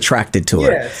somewhat attracted to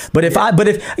her. Yes. But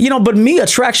but me,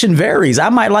 attraction varies. I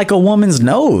might like a woman's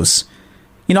nose.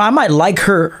 You know, I might like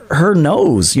her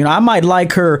nose. You know, I might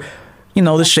like her, you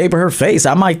know, the shape of her face.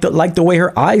 I might like the way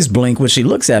her eyes blink when she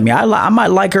looks at me. I might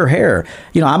like her hair.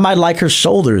 You know, I might like her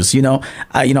shoulders. You know,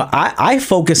 I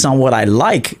focus on what I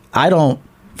like. I don't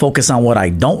focus on what I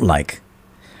don't like.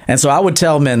 And so I would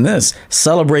tell men this: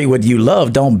 celebrate what you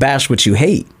love. Don't bash what you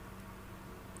hate.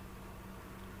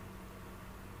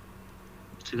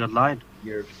 It's a good line.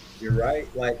 You're right.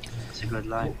 Like, It's a good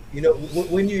line. you know,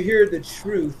 when you hear the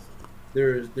truth,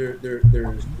 there's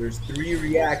three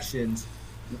reactions.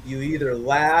 You either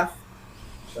laugh,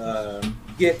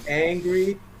 get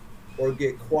angry, or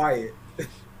get quiet.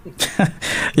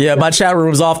 Yeah, my chat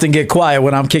rooms often get quiet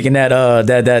when I'm kicking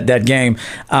that game.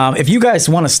 If you guys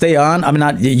want to stay on, I mean,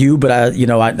 not you, but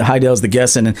Heidel's the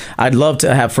guest, and I'd love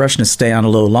to have Freshness stay on a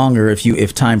little longer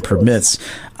if time permits.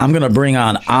 I'm gonna bring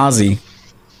on Ozzy.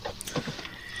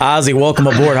 Ozzy, welcome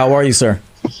aboard. How are you, sir?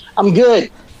 I'm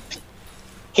good.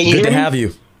 Can you Good hear to me? have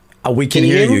you. We can you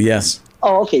hear hear you. me? Yes.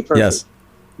 Oh, okay, perfect. Yes.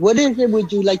 What is it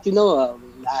would you like to know?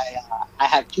 I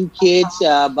have 2 kids.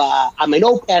 But I'm an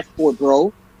old passport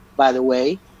bro, by the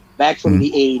way, back from the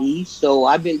 80s. So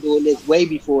I've been doing this way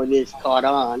before this caught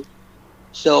on.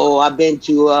 So I've been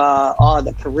to all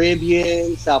the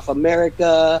Caribbean, South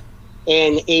America,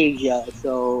 and Asia.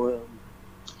 So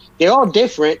they're all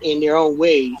different in their own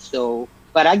ways. So,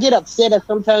 but I get upset that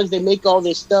sometimes they make all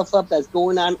this stuff up that's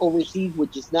going on overseas,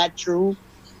 which is not true.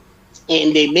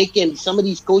 And some of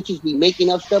these coaches be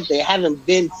making up stuff. They haven't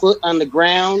been foot on the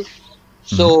ground.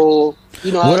 So,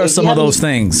 you know. What are some of those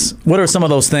things? What are some of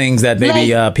those things that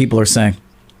maybe people are saying?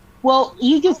 Well,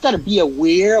 you just got to be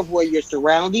aware of where your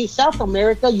surroundings. South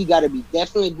America, you got to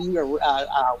definitely be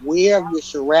aware of your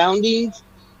surroundings.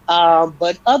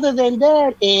 But other than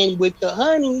that, and with the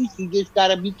honeys, you just got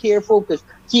to be careful. Because,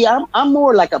 see, I'm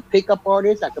more like a pickup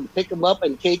artist. I can pick them up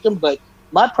and take them. But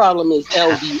my problem is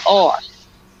LDR.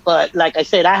 But like I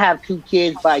said, I have 2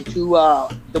 kids by 2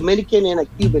 Dominican and a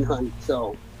Cuban honey.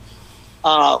 So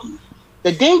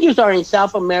the dangers are in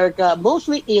South America,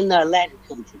 mostly in the Latin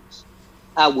countries,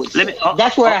 I would say.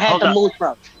 That's where I had the most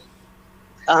problems.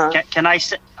 Can I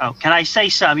say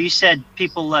something? You said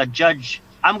people judge.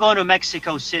 I'm going to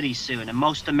Mexico City soon, and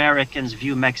most Americans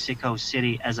view Mexico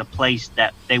City as a place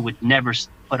that they would never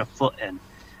put a foot in.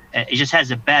 It just has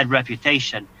a bad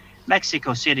reputation.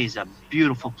 Mexico City is a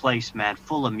beautiful place, man,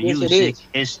 full of music,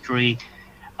 history,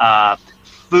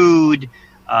 food,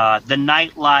 the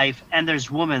nightlife, and there's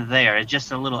women there. It's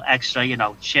just a little extra,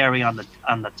 cherry on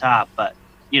the top. But,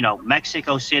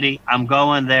 Mexico City, I'm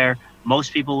going there.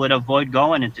 Most people would avoid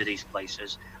going into these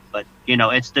places. But,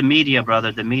 it's the media,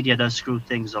 brother. The media does screw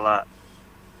things a lot.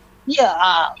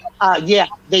 Yeah,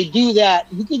 they do that.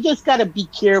 You just got to be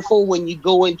careful when you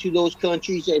go into those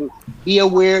countries and be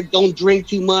aware. Don't drink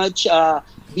too much.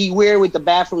 Beware with the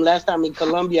bathroom. Last time in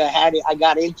Colombia, I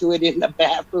got into it in the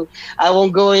bathroom. I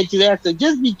won't go into that. So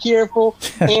just be careful.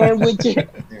 And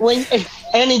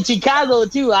and in Chicago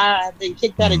too, I've been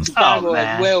kicked out of Chicago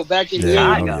as well back in the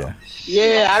 80s.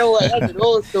 Yeah, I don't. That's an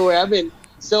old story.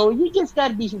 So you just got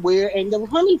to be aware, and the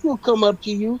honeys will come up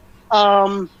to you.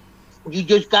 You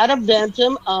just gotta vent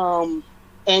them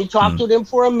and talk to them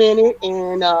for a minute,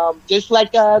 and just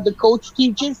like the coach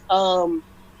teaches.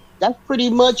 That's pretty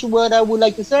much what I would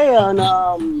like to say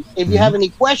on if you have any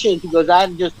questions, because I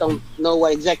just don't know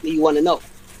what exactly you want to know.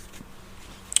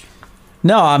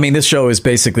 No, I mean, this show is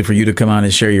basically for you to come on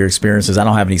and share your experiences. I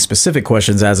don't have any specific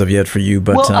questions as of yet for you,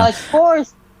 but as far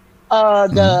as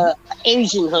the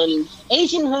Asian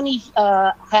honeys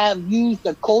have used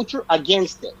the culture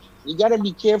against it. You got to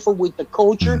be careful with the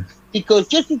culture, because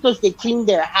just because they clean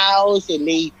their house and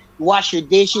they wash your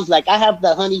dishes, like I have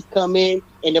the honeys come in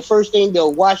and the first thing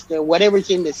they'll wash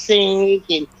whatever's in the sink,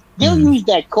 and they'll use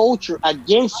that culture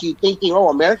against you, thinking, oh,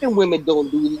 American women don't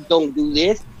do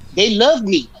this. They love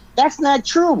me. That's not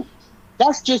true.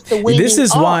 That's just the way. This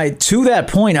is why, to that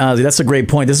point, Ozzy, that's a great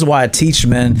point. This is why I teach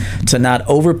men to not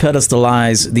over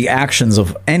pedestalize the actions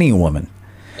of any woman.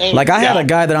 Like I had a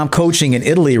guy that I'm coaching in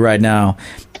Italy right now,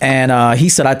 and he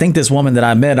said, I think this woman that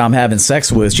I met, I'm having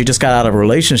sex with, she just got out of a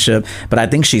relationship, but I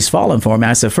think she's falling for me.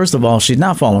 I said, first of all, she's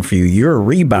not falling for you. You're a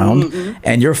rebound,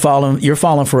 and you're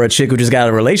falling for a chick who just got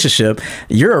a relationship.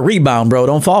 You're a rebound, bro.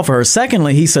 Don't fall for her.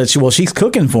 Secondly, he said, well, she's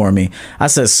cooking for me. I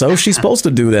said, so she's supposed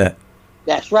to do that.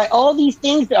 That's right. All these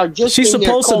things are just she's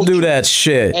supposed to do that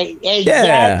shit.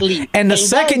 Exactly. Yeah. And the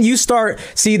second you start,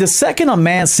 the second a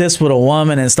man sits with a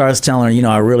woman and starts telling her,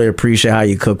 I really appreciate how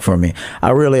you cook for me.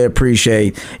 I really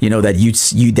appreciate,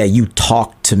 that you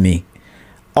talk to me.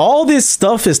 All this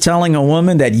stuff is telling a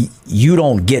woman that you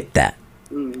don't get that.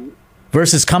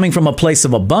 Versus coming from a place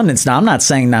of abundance. Now, I'm not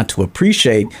saying not to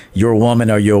appreciate your woman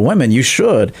or your women. You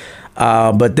should.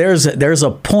 But there's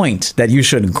a point that you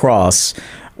shouldn't cross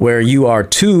where you are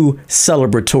too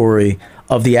celebratory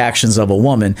of the actions of a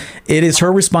woman. It is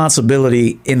her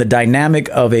responsibility in the dynamic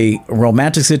of a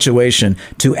romantic situation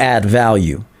to add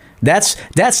value.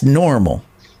 That's normal.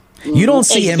 You don't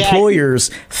see employers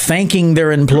thanking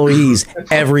their employees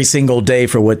every single day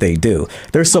for what they do.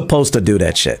 They're supposed to do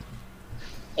that shit.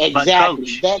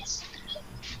 Exactly.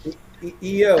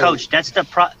 Coach, that's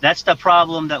the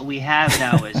problem that we have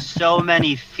now is so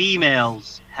many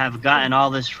females have gotten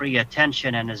all this free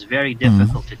attention, and it's very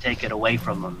difficult to take it away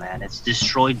from them, man. It's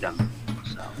destroyed them.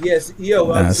 So. Yes,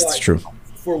 that's true.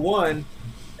 For one,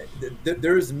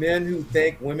 there's men who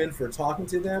thank women for talking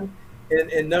to them,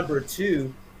 and number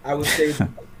two, I would say,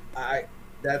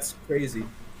 that's crazy.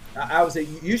 I would say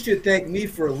you should thank me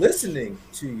for listening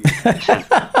to you.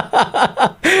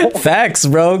 Facts,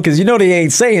 bro, because they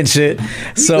ain't saying shit.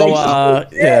 So,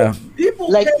 yeah.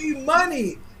 People pay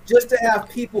money just to have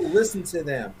people listen to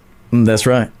them. That's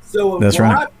right. So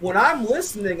when I'm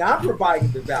listening, I'm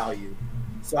providing the value.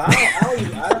 So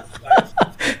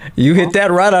you hit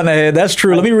that right on the head. That's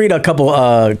true. Let me read a couple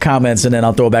comments and then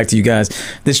I'll throw it back to you guys.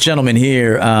 This gentleman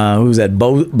here, who's at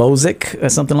Bozic or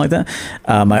something like that.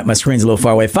 My screen's a little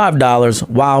far away. $5.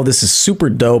 Wow, this is super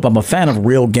dope. I'm a fan of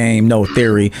real game, no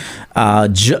theory.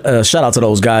 Shout out to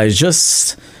those guys.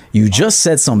 You just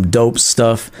said some dope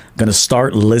stuff. Gonna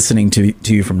start listening to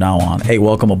you from now on. Hey,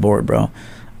 welcome aboard, bro.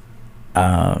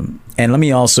 And let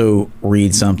me also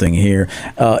read something here.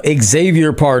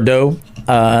 Xavier Pardo,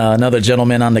 another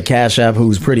gentleman on the Cash App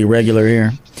who's pretty regular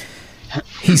here.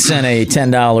 He sent a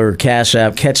 $10 Cash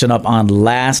App, catching up on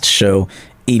last show,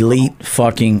 elite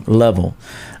fucking level.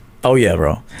 Oh yeah,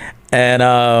 bro.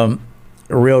 And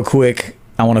real quick,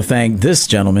 I want to thank this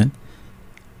gentleman.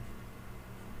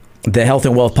 The Health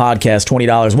and Wealth Podcast,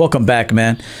 $20. Welcome back,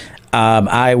 man.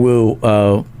 I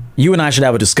will. You and I should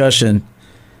have a discussion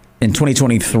in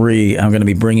 2023. I'm going to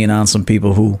be bringing on some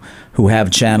people who have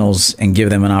channels and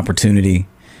give them an opportunity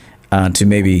to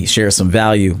maybe share some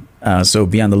value. So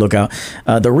be on the lookout.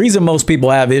 The reason most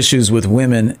people have issues with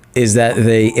women is that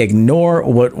they ignore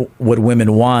what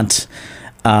women want.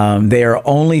 They are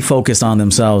only focused on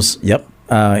themselves. Yep.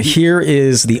 Here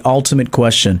is the ultimate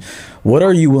question. What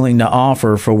are you willing to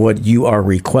offer for what you are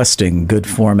requesting? Good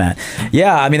format.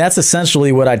 Yeah, I mean, that's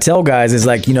essentially what I tell guys is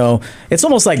like, it's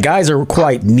almost like guys are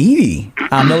quite needy.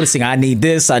 I'm noticing I need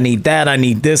this, I need that, I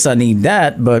need this, I need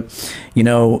that. But,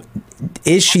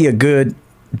 is she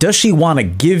does she want to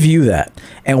give you that?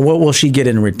 And what will she get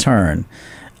in return?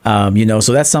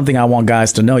 So that's something I want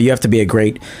guys to know. You have to be a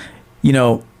great,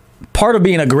 part of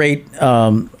being a great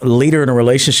leader in a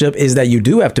relationship is that you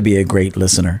do have to be a great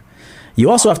listener. You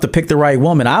also have to pick the right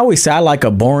woman. I always say I like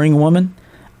a boring woman.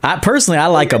 I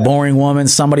like a boring woman,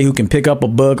 somebody who can pick up a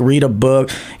book, read a book,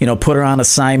 put her on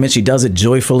assignment. She does it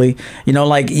joyfully.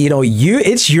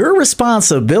 It's your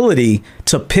responsibility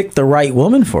to pick the right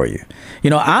woman for you.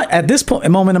 At this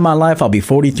moment in my life, I'll be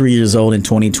 43 years old in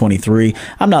 2023.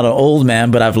 I'm not an old man,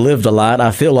 but I've lived a lot.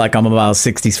 I feel like I'm about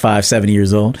 65, 70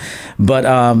 years old. But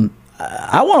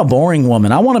I want a boring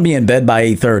woman. I want to be in bed by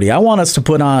 8:30. I want us to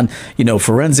put on,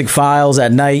 Forensic Files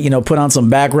at night, put on some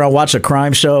background, watch a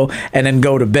crime show, and then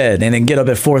go to bed, and then get up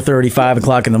at 4:30, 5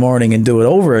 o'clock in the morning and do it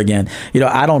over again.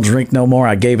 I don't drink no more.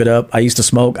 I gave it up. I used to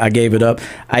smoke. I gave it up.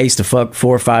 I used to fuck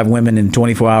 4 or 5 women in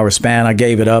 24-hour span. I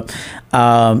gave it up.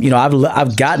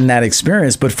 I've gotten that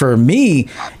experience. But for me,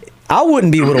 I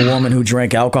wouldn't be with a woman who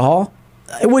drank alcohol.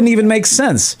 It wouldn't even make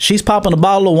sense. She's popping a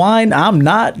bottle of wine. I'm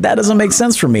not. That doesn't make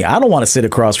sense for me. I don't want to sit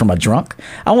across from a drunk.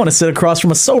 I want to sit across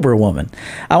from a sober woman.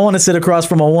 I want to sit across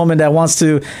from a woman that wants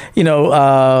to,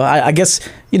 I guess,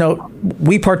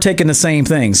 we partake in the same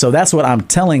thing. So that's what I'm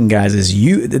telling guys is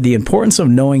the importance of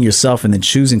knowing yourself and then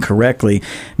choosing correctly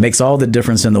makes all the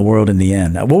difference in the world in the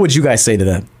end. What would you guys say to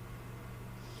that?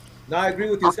 No, I agree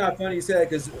with you. It's kind of funny you said it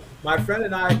because my friend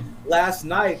and I last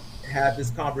night had this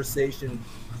conversation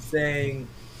saying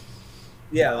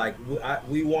yeah, like I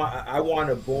want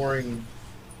a boring,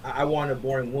 I want a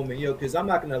boring woman, because I'm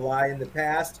not gonna lie. In the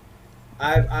past,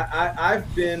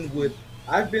 I've been with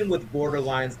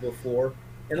borderlines before,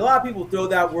 and a lot of people throw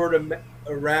that word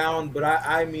around, but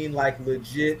I mean like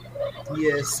legit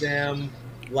DSM,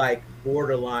 like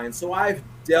borderline. So I've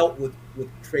dealt with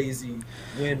crazy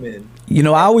women. I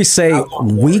always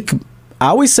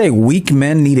say weak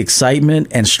men need excitement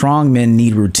and strong men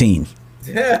need routine.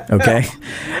 Okay.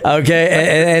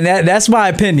 And that's my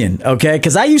opinion. Okay.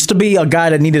 Because I used to be a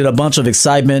guy that needed a bunch of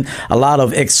excitement, a lot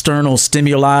of external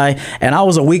stimuli. And I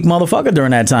was a weak motherfucker during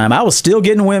that time. I was still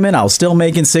getting women. I was still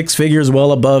making six figures,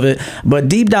 well above it. But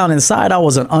deep down inside, I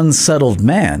was an unsettled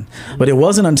man. But it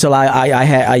wasn't until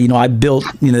I built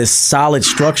this solid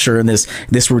structure and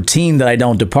this routine that I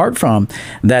don't depart from,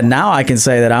 that now I can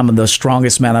say that I'm the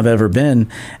strongest man I've ever been.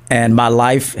 And my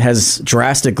life has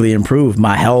drastically improved.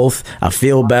 My health, I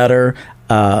feel better,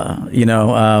 and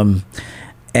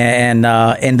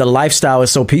the lifestyle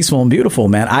is so peaceful and beautiful,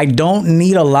 man. I don't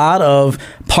need a lot of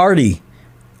party.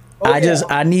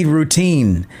 I need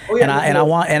routine, and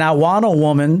I want a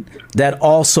woman that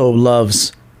also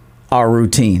loves our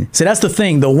routine. So that's the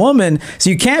thing. The woman, so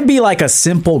you can't be like a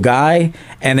simple guy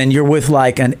and then you're with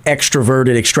like an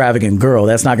extroverted, extravagant girl.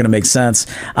 That's not going to make sense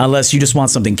unless you just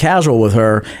want something casual with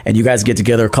her and you guys get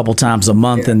together a couple times a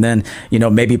month, and then,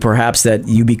 maybe perhaps that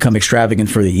you become extravagant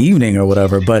for the evening or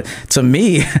whatever. But to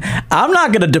me, I'm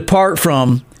not going to depart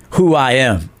from who I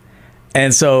am.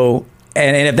 And so,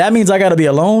 and if that means I got to be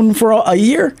alone for a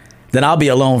year, then I'll be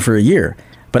alone for a year.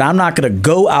 But I'm not going to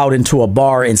go out into a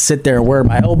bar and sit there and wear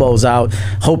my elbows out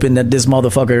hoping that this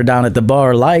motherfucker down at the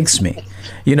bar likes me.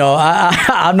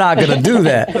 I'm not going to do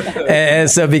that. And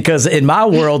so, because in my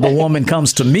world, the woman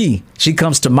comes to me. She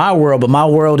comes to my world, but my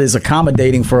world is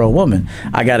accommodating for a woman.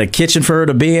 I got a kitchen for her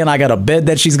to be in. I got a bed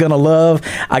that she's going to love.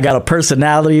 I got a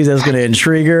personality that's going to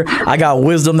intrigue her. I got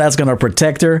wisdom that's going to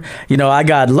protect her. I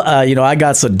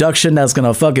got seduction that's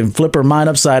going to fucking flip her mind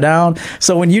upside down.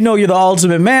 So when you're the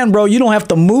ultimate man, bro, you don't have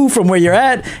to move from where you're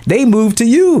at. They move to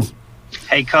you.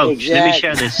 Hey, Coach, exactly. Let me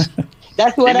share this.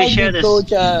 That's what I share do,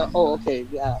 Coach. Okay.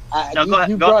 Yeah. No, go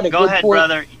ahead, go ahead,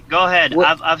 brother. Go ahead.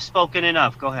 I've spoken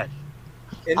enough. Go ahead.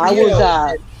 I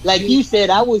was like you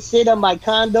said, I would sit on my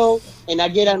condo and I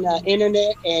get on the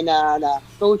internet and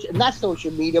not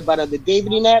social media, but on the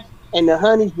dating app, and the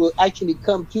honeys will actually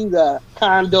come to the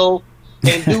condo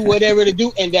and do whatever to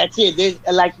do, and that's it. There's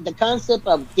like the concept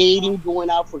of dating, going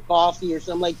out for coffee or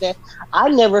something like that. I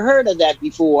never heard of that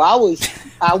before. I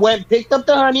went, picked up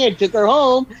the honey and took her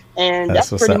home, and that's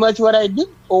pretty much what I do.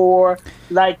 Or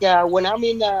like when I'm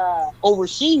in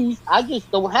overseas, I just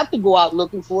don't have to go out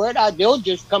looking for it. They'll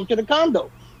just come to the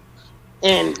condo.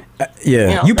 And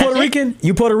you Puerto Rican?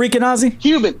 You Puerto Rican, Ozzy?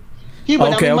 Cuban.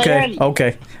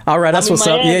 Okay. All right, that's what's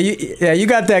up. Yeah, you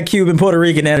got that Cuban Puerto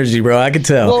Rican energy, bro. I can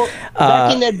tell. Well,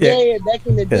 back in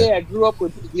the day, I grew up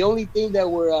with the only thing that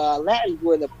were Latins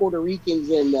were the Puerto Ricans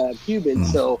and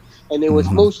Cubans. So, and it was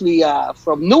mostly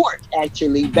from Newark,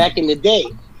 actually, back in the day.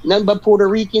 None but Puerto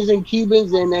Ricans and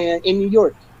Cubans in New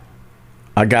York.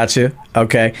 I got you.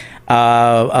 Okay.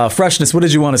 Freshness, what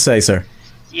did you want to say, sir?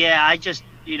 Yeah, I just,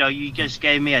 you just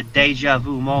gave me a deja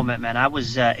vu moment, man. I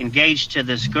was engaged to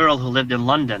this girl who lived in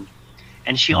London,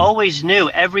 and she always knew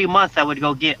every month I would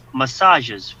go get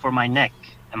massages for my neck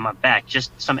and my back,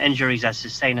 just some injuries I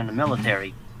sustained in the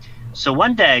military. So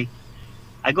one day,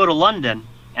 I go to London,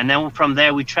 and then from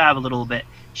there we travel a little bit.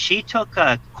 She took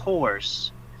a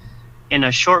course in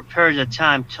a short period of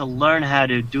time to learn how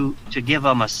to give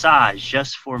a massage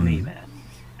just for me, man.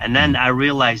 And then I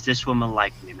realized this woman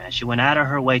liked me, man. She went out of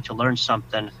her way to learn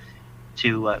something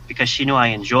because she knew I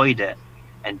enjoyed it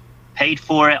and paid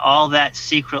for it, all that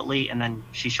secretly. And then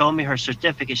she showed me her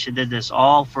certificate. She did this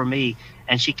all for me.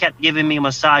 And she kept giving me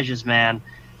massages, man,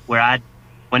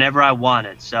 whenever I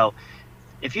wanted. So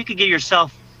if you could give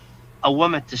yourself a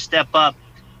woman to step up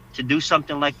to do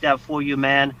something like that for you,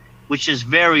 man, which is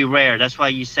very rare. That's why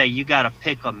you say you got to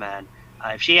pick them, man.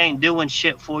 If she ain't doing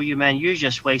shit for you, man, you're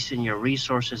just wasting your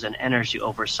resources and energy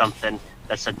over something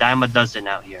that's a dime a dozen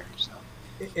out here. So.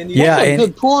 That's a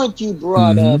good point you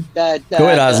brought up. That go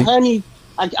ahead, Ozzy. Honey,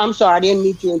 I'm sorry, I didn't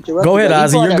mean to interrupt. Go ahead,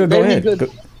 Ozzy. You're good. Go ahead.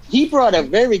 He brought a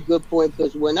very good point,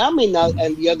 because when I'm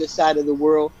on the other side of the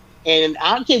world and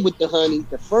I get with the honey,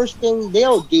 the first thing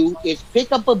they'll do is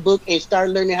pick up a book and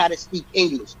start learning how to speak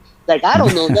English. Like, I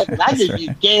don't know nothing. I just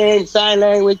use dance, sign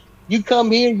language. You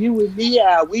come here, you with me,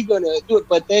 we gonna do it.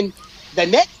 But then the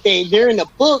next day, they're in a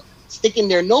book, sticking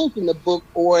their nose in the book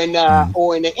or in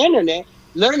the internet,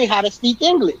 learning how to speak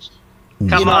English.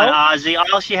 Come on, Ozzy.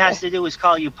 All she has to do is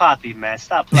call you Poppy, man.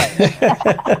 Stop playing.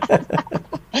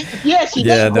 Yeah, she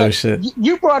Yeah, does. no But shit.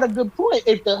 you brought a good point.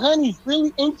 If the honey's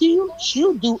really into you,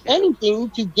 she'll do anything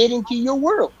to get into your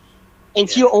world. And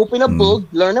she'll open a book,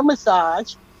 learn a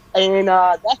massage. And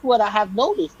that's what I have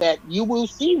noticed, that you will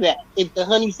see that if the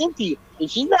honey's into you.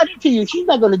 If she's not into you, she's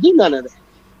not going to do none of that.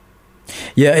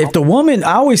 Yeah, if the woman,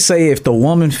 I always say, if the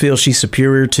woman feels she's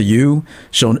superior to you,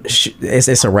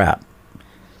 it's a wrap.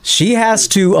 She has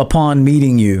to, upon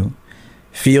meeting you,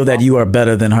 feel that you are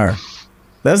better than her.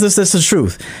 That's the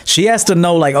truth. She has to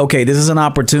know, like, okay, this is an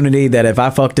opportunity that if I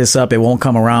fuck this up, it won't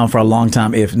come around for a long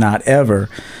time, if not ever.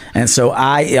 And so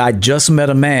I just met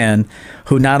a man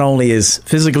who not only is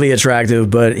physically attractive,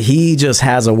 but he just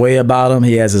has a way about him.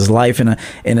 He has his life in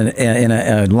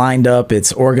a lined up.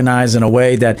 It's organized in a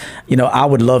way that, you know, I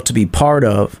would love to be part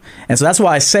of. And so that's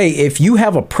why I say, if you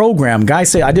have a program,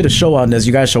 guys say, I did a show on this,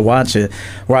 you guys should watch it,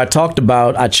 where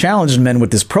I challenged men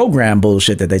with this program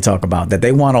bullshit that they talk about, that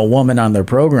they want a woman on their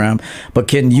program, but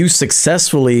can you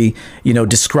successfully, you know,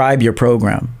 describe your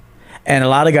program? And a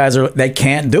lot of guys they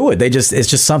can't do it. It's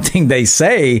just something they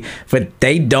say, but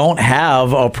they don't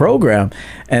have a program.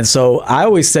 And so I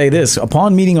always say this: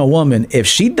 upon meeting a woman, if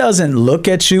she doesn't look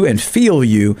at you and feel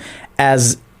you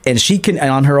and she can,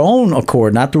 on her own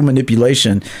accord, not through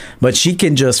manipulation, but she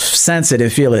can just sense it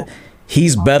and feel it.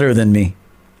 He's better than me.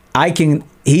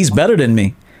 He's better than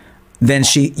me. Then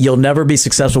you'll never be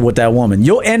successful with that woman.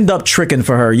 You'll end up tricking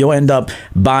for her. You'll end up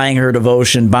buying her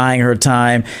devotion, buying her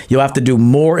time. You'll have to do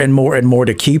more and more and more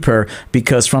to keep her,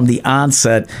 because from the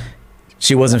onset,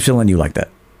 she wasn't feeling you like that.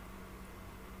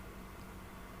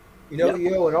 You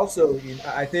know, and also,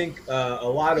 I think a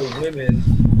lot of women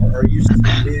are used to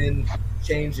men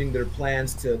changing their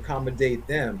plans to accommodate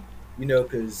them. You know,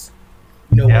 because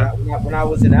when I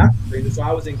was in Africa, so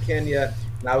I was in Kenya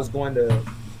and I was going to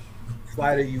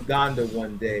fly to Uganda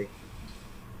one day,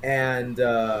 and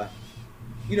there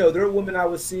were women I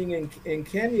was seeing in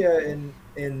Kenya,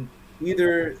 and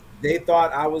either they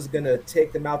thought I was gonna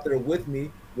take them out there with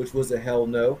me, which was a hell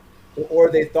no,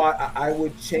 or they thought I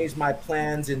would change my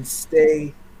plans and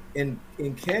stay in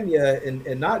Kenya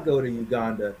and not go to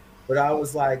Uganda. But I'm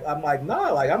like,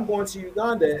 nah, like I'm going to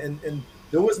Uganda, and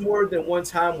there was more than one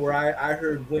time where I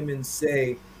heard women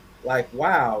say, like,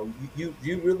 wow, you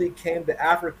really came to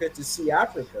Africa to see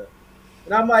Africa.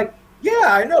 And I'm like, yeah,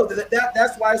 I know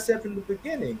that's why I said from the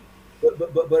beginning.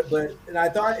 But and I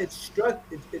thought it struck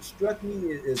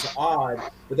me as odd,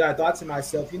 but then I thought to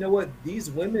myself, you know what, these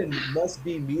women must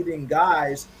be meeting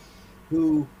guys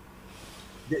who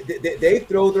they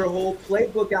throw their whole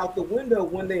playbook out the window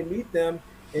when they meet them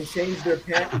and change their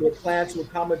plan to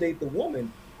accommodate the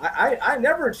woman. I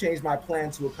never changed my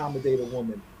plan to accommodate a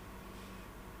woman.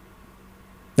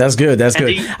 That's good. That's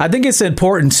good. I think it's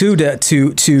important too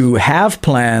to have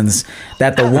plans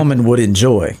that the woman would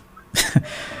enjoy.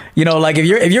 You know, like if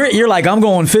you're like, I'm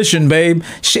going fishing, babe.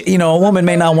 A woman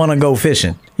may not want to go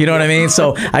fishing. You know what I mean?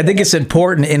 So I think it's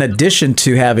important, in addition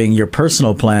to having your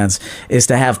personal plans, is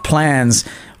to have plans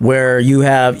where you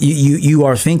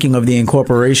are thinking of the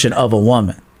incorporation of a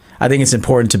woman. I think it's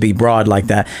important to be broad like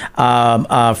that.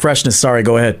 Freshness, sorry,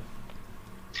 go ahead.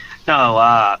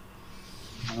 No,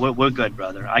 we're good,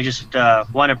 brother. I just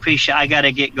want to appreciate. I got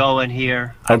to get going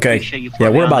here. Okay. I appreciate you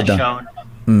putting we're me about on the done. show.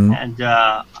 And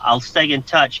I'll stay in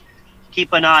touch.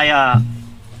 Keep an eye.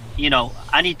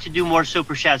 I need to do more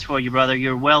super chats for you, brother.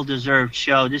 You're well-deserved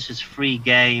show. This is free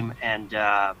game, and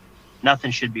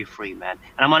nothing should be free, man.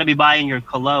 And I'm going to be buying your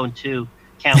cologne too.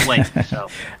 Can't wait. So.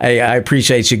 Hey, I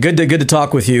appreciate you. Good to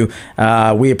talk with you.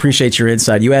 We appreciate your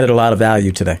insight. You added a lot of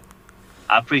value today.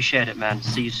 I appreciate it, man.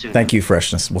 See you soon. Thank you,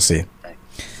 Freshness. We'll see you.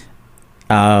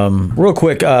 Real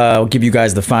quick, I'll give you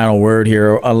guys the final word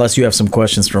here, unless you have some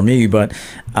questions for me, but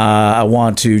I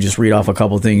want to just read off a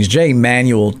couple of things. J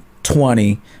Manuel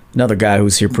 20, another guy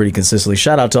who's here pretty consistently.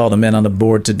 Shout out to all the men on the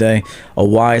board today. A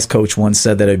wise coach once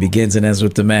said that it begins and ends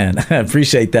with the man. I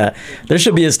appreciate that. There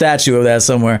should be a statue of that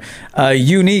somewhere.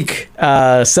 Unique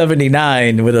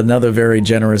 79 with another very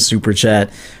generous super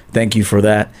chat. Thank you for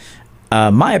that.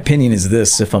 My opinion is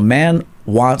this: if a man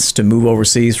wants to move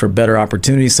overseas for better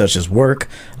opportunities such as work,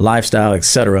 lifestyle,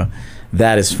 etc.,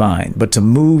 that is fine. But to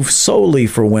move solely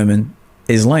for women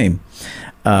is lame.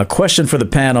 Question for the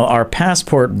panel: are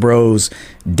passport bros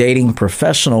dating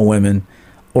professional women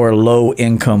or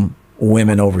low-income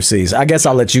women overseas? I guess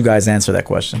I'll let you guys answer that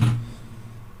question.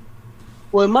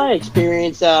 Well, in my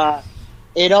experience,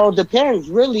 it all depends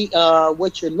really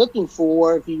what you're looking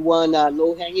for. If you want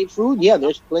low-hanging fruit, yeah,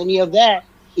 there's plenty of that.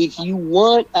 If you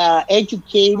want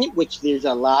educated, which there's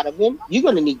a lot of them, you're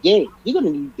going to need game. You're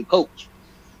going to need the coach.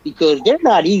 because they're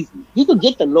not easy. You can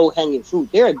get the low hanging fruit.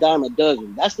 They're a dime a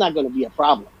dozen. That's not going to be a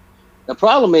problem. The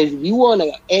problem is if you want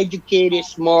an educated,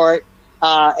 smart,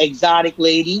 exotic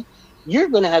lady, you're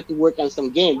going to have to work on some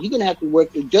game. You're going to have to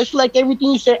work, just like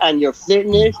everything you said, on your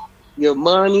fitness, your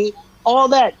money, all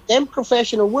that. Them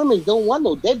professional women don't want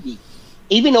no deadbeat,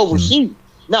 even overseas.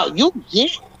 Now, you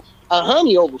get a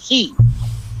honey overseas,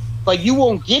 but you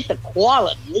won't get the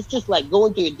quality. It's just like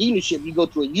going to a dealership. You go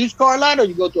to a used car lot or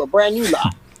you go to a brand new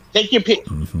lot. Take your pick.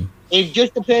 It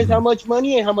just depends how much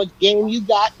money and how much game you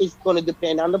got. It's going to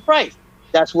depend on the price.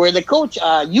 That's where the coach,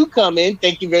 you come in.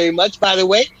 Thank you very much, by the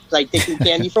way. It's like taking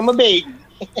candy from a baby.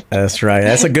 That's right.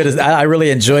 That's a good. I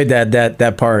really enjoyed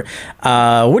that part.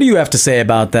 What do you have to say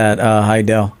about that,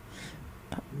 Heidel?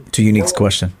 To Unique's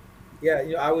question. Yeah,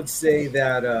 I would say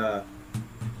that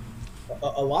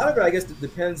a lot of it, I guess,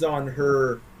 depends on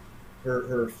her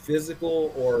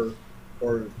physical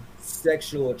or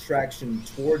sexual attraction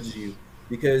towards you,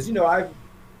 because I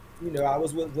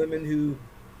was with women who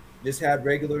just had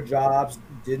regular jobs,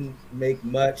 didn't make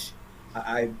much.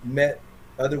 I met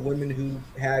other women who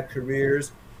had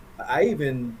careers. I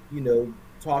even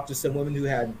talked to some women who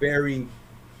had very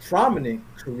prominent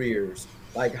careers,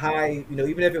 like high,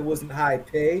 even if it wasn't high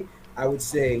pay, I would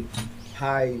say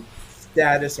high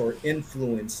status or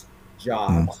influence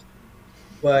jobs.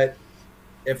 But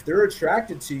if they're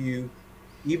attracted to you,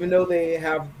 even though they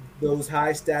have those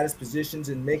high status positions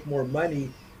and make more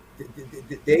money,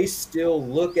 they still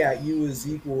look at you as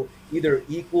either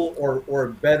equal or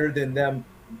better than them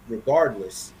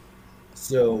regardless.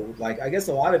 So I guess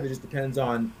a lot of it just depends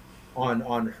on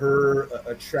her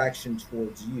attraction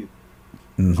towards you.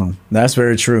 That's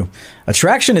very true.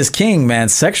 Attraction is king, man.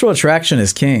 Sexual attraction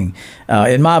is king.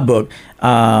 In my book,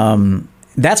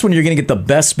 that's when you're going to get the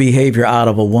best behavior out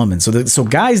of a woman. So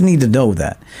guys need to know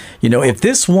that. If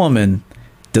this woman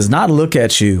does not look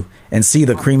at you and see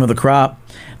the cream of the crop,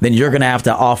 then you're going to have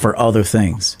to offer other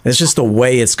things. It's just the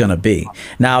way it's going to be.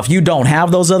 Now, if you don't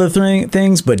have those other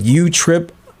things, but you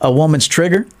trip a woman's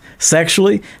trigger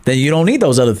sexually, then you don't need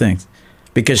those other things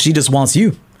because she just wants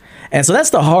you. And so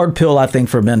that's the hard pill, I think,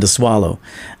 for men to swallow,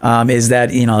 is that,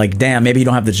 damn, maybe you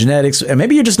don't have the genetics, and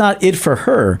maybe you're just not it for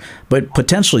her, but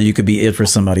potentially you could be it for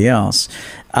somebody else.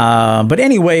 But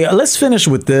anyway, let's finish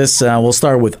with this. We'll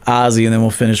start with Ozzy, and then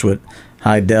we'll finish with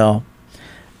Heidel.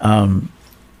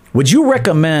 Would you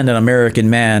recommend an American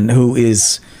man who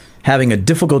is having a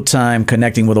difficult time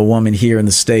connecting with a woman here in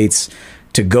the States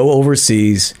to go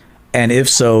overseas? And if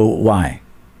so, why?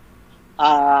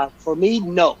 For me,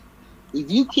 no. If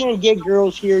you can't get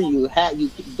girls here, you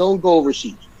don't go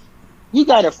overseas. You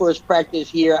got to first practice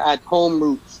here at home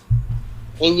roots,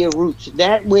 in your roots.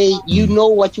 That way, you know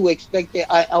what you expect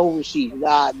overseas.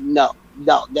 No,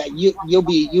 that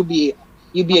you'll be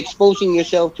exposing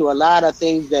yourself to a lot of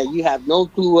things that you have no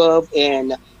clue of,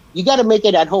 and you got to make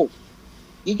it at home.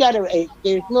 You got to.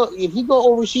 If you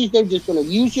go overseas, they're just going to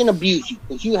use you and abuse you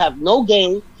because you have no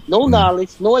game, no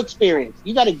knowledge, no experience.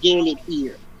 You got to gain it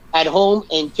here at home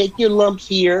and take your lumps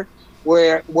here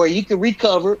where you can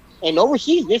recover. And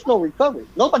overseas, there's no recovery.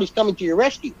 Nobody's coming to your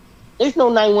rescue. There's no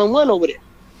 911 over there.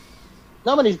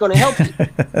 Nobody's going to help you.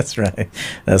 That's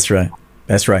right.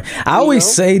 I always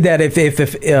say that if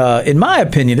in my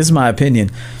opinion, this is my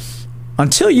opinion,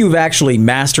 until you've actually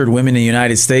mastered women in the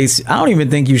United States, I don't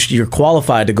even think you're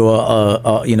qualified to go,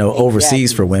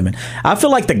 overseas for women. I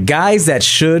feel like the guys that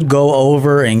should go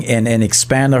over and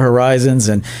expand the horizons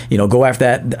and, go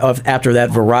after that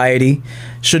variety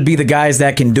should be the guys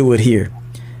that can do it here.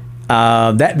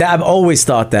 That I've always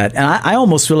thought that. And I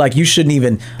almost feel like you shouldn't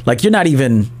even, you're not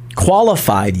even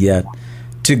qualified yet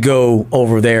to go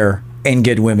over there and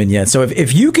get women yet. So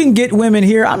if you can get women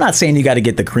here, I'm not saying you got to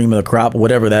get the cream of the crop,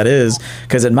 whatever that is,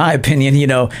 because in my opinion,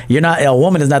 a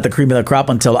woman is not the cream of the crop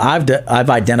until I've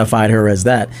identified her as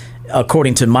that,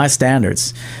 according to my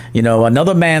standards.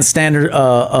 Another man's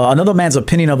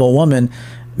opinion of a woman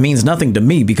means nothing to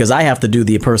me because I have to do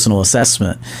the personal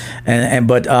assessment.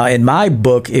 But in my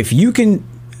book, if you can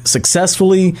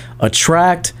successfully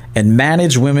attract and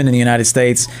manage women in the United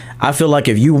States, I feel like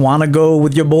if you want to go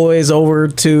with your boys over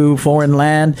to foreign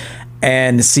land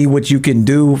and see what you can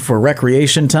do for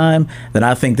recreation time, then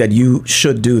I think that you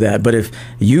should do that. But if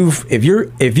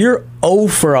you're 0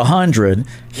 for 100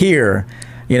 here,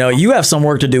 you have some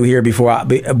work to do here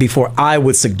before I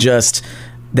would suggest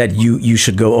that you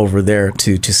should go over there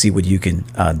to see what you can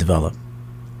develop.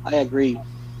 I agree.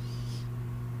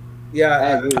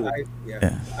 Yeah,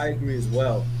 I agree as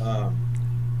well.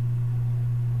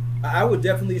 I would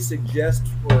definitely suggest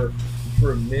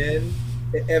for men,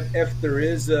 if there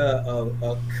is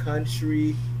a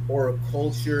country or a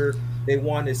culture they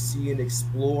want to see and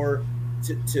explore,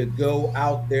 to go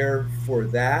out there for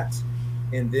that,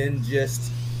 and then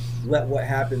just let what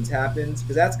happens happens.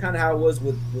 Because that's kind of how it was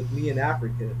with me in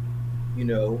Africa. You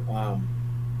know,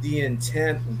 the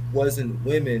intent wasn't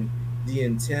women. The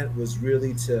intent was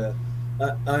really to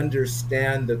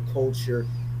understand the culture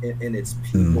and its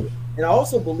people. And I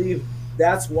also believe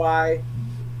that's why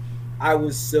I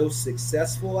was so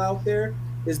successful out there,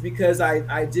 is because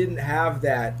I didn't have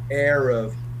that air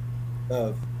of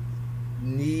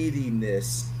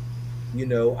neediness. You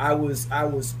know, I was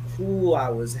cool, I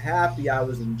was happy, I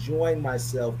was enjoying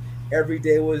myself. Every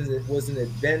day was an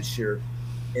adventure.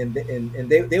 And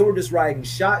they were just riding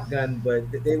shotgun, but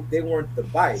they weren't the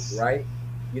bike, right?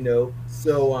 You know,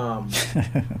 so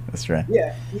that's right.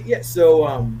 Yeah. So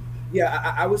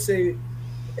I would say,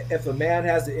 if a man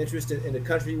has an interest in the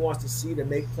country he wants to see, to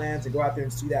make plans and go out there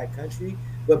and see that country.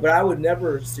 But I would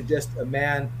never suggest a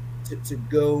man to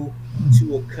go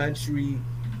to a country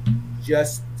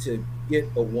just to get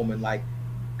a woman. Like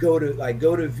go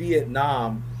to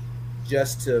Vietnam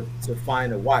just to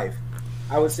find a wife.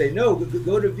 I would say no.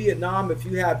 Go to Vietnam if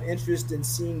you have interest in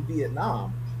seeing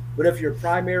Vietnam. But if your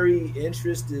primary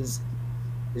interest is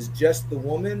just the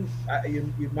woman,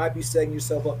 you might be setting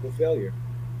yourself up for failure.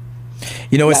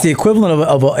 You know, it's the equivalent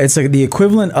the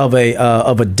equivalent of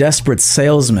a desperate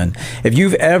salesman. If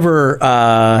you've ever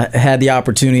had the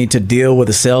opportunity to deal with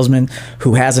a salesman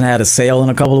who hasn't had a sale in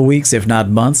a couple of weeks, if not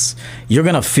months, you're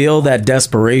going to feel that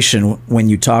desperation when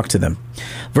you talk to them.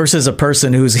 Versus a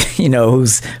person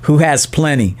who has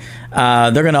plenty.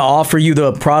 They're going to offer you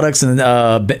the products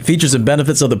and features and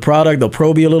benefits of the product. They'll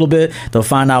probe you a little bit. They'll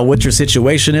find out what your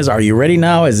situation is. Are you ready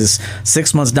now? Is this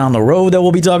 6 months down the road that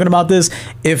we'll be talking about this?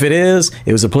 If it is,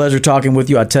 it was a pleasure talking with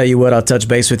you. I tell you what, I'll touch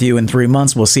base with you in 3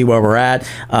 months. We'll see where we're at.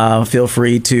 Feel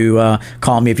free to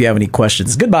call me if you have any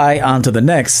questions. Goodbye. On to the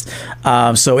next.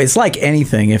 So it's like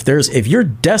anything. If you're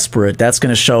desperate, that's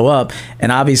going to show up,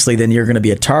 and obviously then you're going to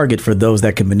be a target for those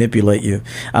that can manipulate you.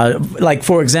 Like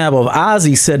for example, if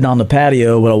Ozzy's sitting on the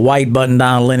patio with a white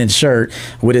button-down linen shirt,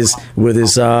 with his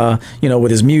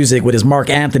music, with his Mark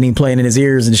Anthony playing in his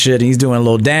ears and shit, and he's doing a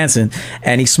little dancing,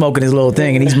 and he's smoking his little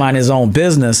thing, and he's minding his own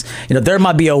business. You know, there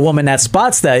might be a woman that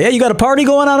spots that. Yeah, you got a party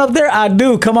going on up there? I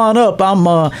do. Come on up. I'm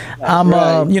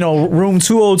room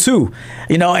 202.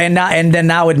 You know, and then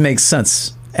now it makes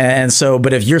sense. And so,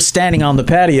 but if you're standing on the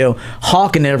patio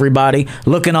hawking to everybody,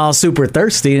 looking all super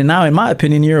thirsty, and now, in my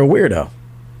opinion, you're a weirdo.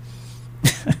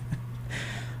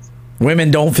 Women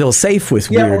don't feel safe with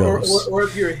weirdos. Or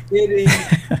if you're hitting,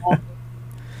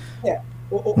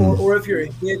 or if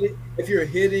you're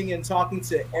hitting and talking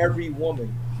to every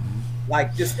woman,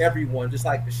 like just everyone, just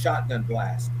like the shotgun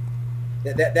blast,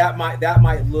 that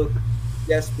might look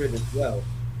desperate as well.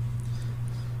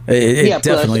 It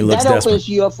definitely looks that desperate. opens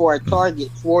you up for a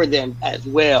target for them as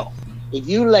well. If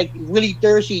you like really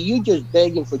thirsty, you just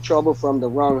begging for trouble from the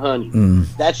wrong honey.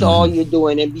 That's all you're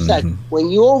doing. And besides,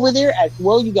 when you're over there as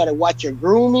well, you got to watch your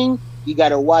grooming. You got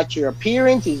to watch your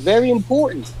appearance. It's very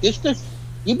important.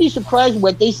 You'd be surprised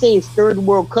what they say is third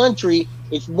world country.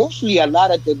 It's mostly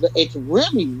it's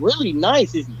really, really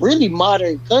nice. It's really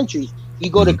modern countries.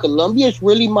 You go to Colombia, it's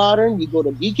really modern. You go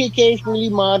to BKK, it's really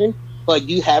modern. But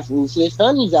you have ruthless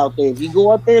honeys out there. If you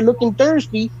go out there looking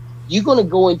thirsty, you're going to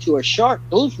go into a shark.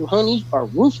 Those honeys are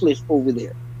ruthless over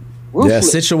there.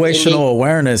 Ruthless. Yeah, situational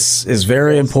awareness is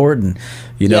very important.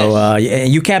 You know,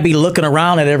 and you can't be looking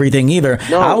around at everything either.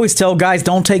 No. I always tell guys,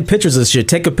 don't take pictures of shit.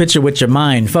 Take a picture with your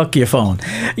mind. Fuck your phone.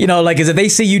 You know, like, if they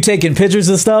see you taking pictures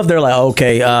of stuff, they're like,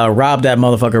 okay, rob that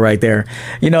motherfucker right there.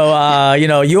 You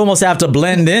almost have to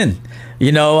blend in.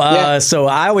 So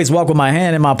I always walk with my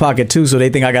hand in my pocket too, so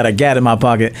they think I got a gat in my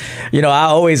pocket.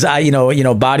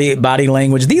 Body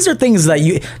language. These are things that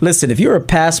listen. If you're a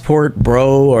passport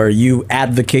bro or you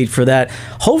advocate for that,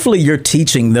 hopefully you're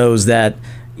teaching those that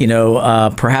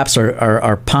perhaps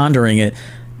are pondering it.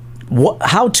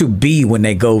 How to be when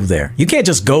they go there. You can't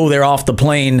just go there off the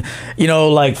plane,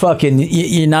 like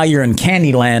fucking, now you're in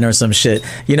Candyland or some shit.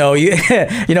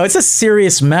 It's a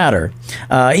serious matter.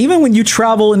 Even when you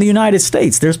travel in the United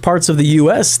States, there's parts of the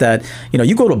U.S. that,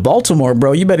 you go to Baltimore,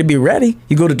 bro, you better be ready.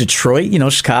 You go to Detroit,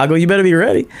 Chicago, you better be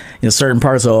ready. Certain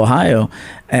parts of Ohio.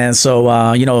 And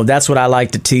so, that's what I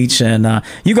like to teach. And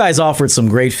you guys offered some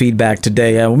great feedback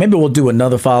today. Maybe we'll do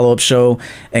another follow-up show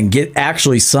and get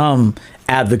actually some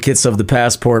advocates of the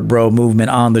passport bro movement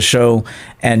on the show,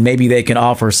 and maybe they can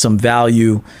offer some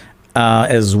value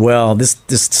as well. This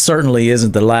certainly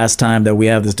isn't the last time that we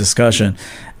have this discussion.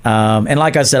 And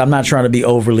like I said, I'm not trying to be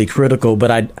overly critical,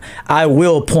 but I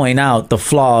will point out the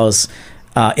flaws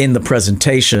in the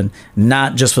presentation,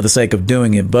 not just for the sake of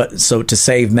doing it, but so to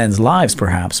save men's lives,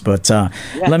 perhaps. But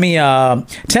let me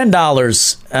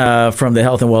 $10 from the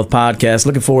Health and Wealth Podcast.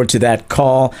 Looking forward to that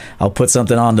call. I'll put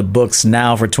something on the books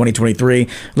now for 2023.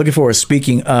 Looking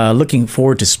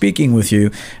forward to speaking with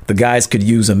you. The guys could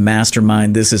use a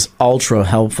mastermind. This is ultra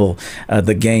helpful.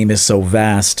 The game is so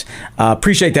vast.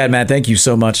 Appreciate that, man. Thank you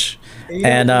so much.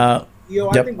 And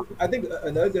yep. I think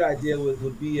another good idea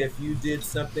would be if you did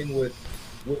something with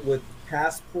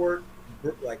passport,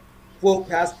 like quote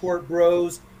passport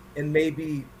bros, and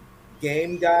maybe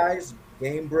game guys,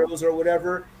 game bros or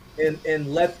whatever,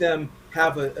 and let them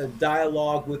have a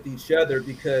dialogue with each other,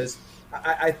 because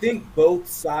I think both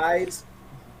sides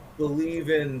believe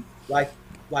in like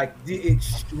the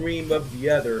extreme of the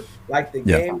other. Like the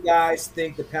game guys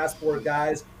think the passport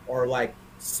guys are like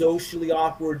socially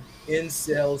awkward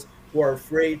incels who are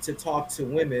afraid to talk to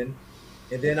women,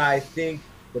 and then I think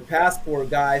the passport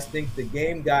guys think the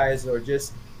game guys are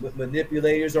just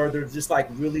manipulators, or they're just like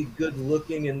really good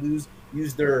looking and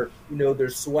use their their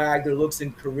swag, their looks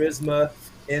and charisma,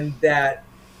 and that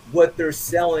what they're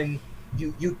selling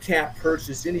you can't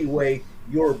purchase anyway.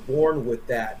 You're born with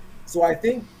that. So I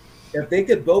think if they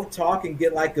could both talk and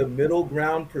get like a middle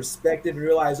ground perspective and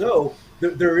realize, oh,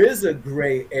 there is a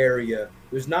gray area.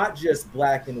 There's not just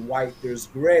black and white. There's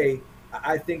gray.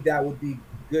 I think that would be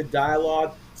good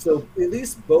dialogue. So at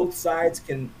least both sides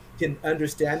can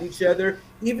understand each other,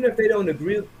 even if they don't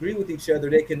agree with each other.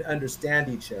 They can understand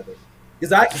each other.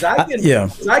 Because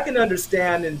I can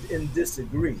understand and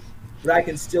disagree, but I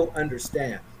can still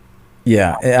understand.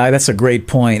 Yeah, that's a great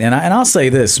point. And I'll say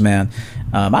this, man.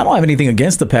 I don't have anything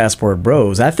against the passport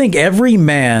bros. I think every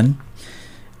man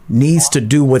needs to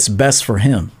do what's best for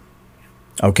him.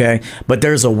 Okay, but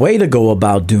there's a way to go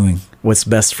about doing what's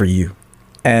best for you.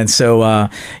 And so,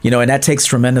 and that takes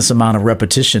tremendous amount of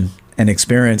repetition and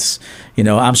experience.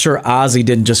 I'm sure Ozzy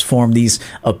didn't just form these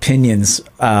opinions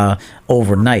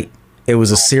overnight. It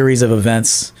was a series of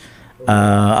events,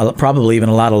 probably even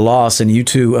a lot of loss. And you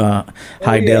too,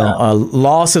 Heidel,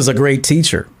 loss is a great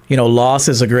teacher. Loss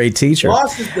is a great teacher.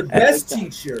 Loss is the best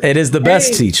teacher. It is the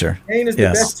best teacher. Pain is the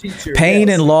best teacher. Pain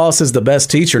and loss is the best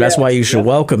teacher. That's why you should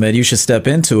welcome it. You should step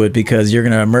into it, because you're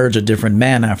going to emerge a different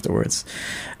man afterwards.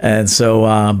 And so,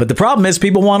 but the problem is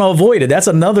people want to avoid it. That's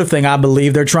another thing I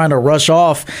believe. They're trying to rush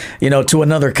off, to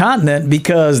another continent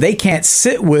because they can't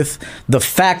sit with the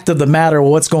fact of the matter,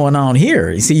 what's going on here.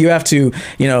 You see, you have to,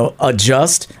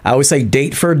 adjust. I always say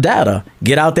date for data.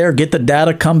 Get out there, get the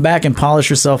data, come back and polish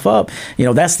yourself up.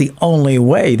 That's the only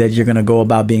way that you're going to go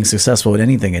about being successful at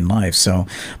anything in life. So,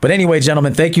 but anyway,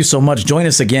 gentlemen, thank you so much. Join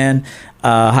us again.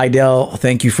 Heidel,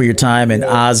 thank you for your time, and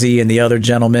Ozzy and the other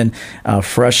gentleman,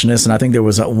 Freshness, and I think there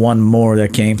was one more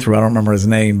that came through. I don't remember his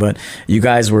name, but you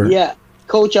guys were. Yeah,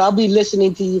 Coach, I'll be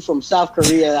listening to you from South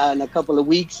Korea in a couple of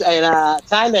weeks, and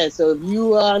Thailand. So if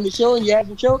you are on the show and you have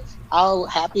the show, I'll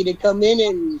happy to come in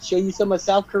and show you some of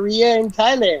South Korea and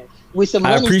Thailand with some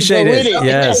money. I appreciate it.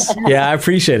 Yes, I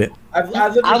appreciate it.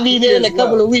 I'll be there in a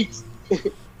couple of weeks.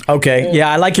 Okay. Yeah,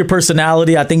 I like your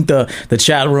personality. I think the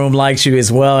chat room likes you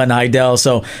as well, and Heidel.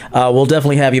 So we'll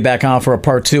definitely have you back on for a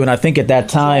part 2. And I think at that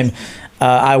time,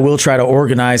 I will try to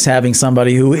organize having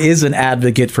somebody who is an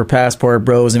advocate for passport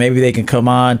bros, and maybe they can come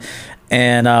on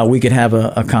and we can have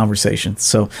a conversation.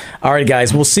 So, all right,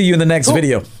 guys, we'll see you in the next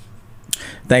video.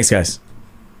 Thanks, guys.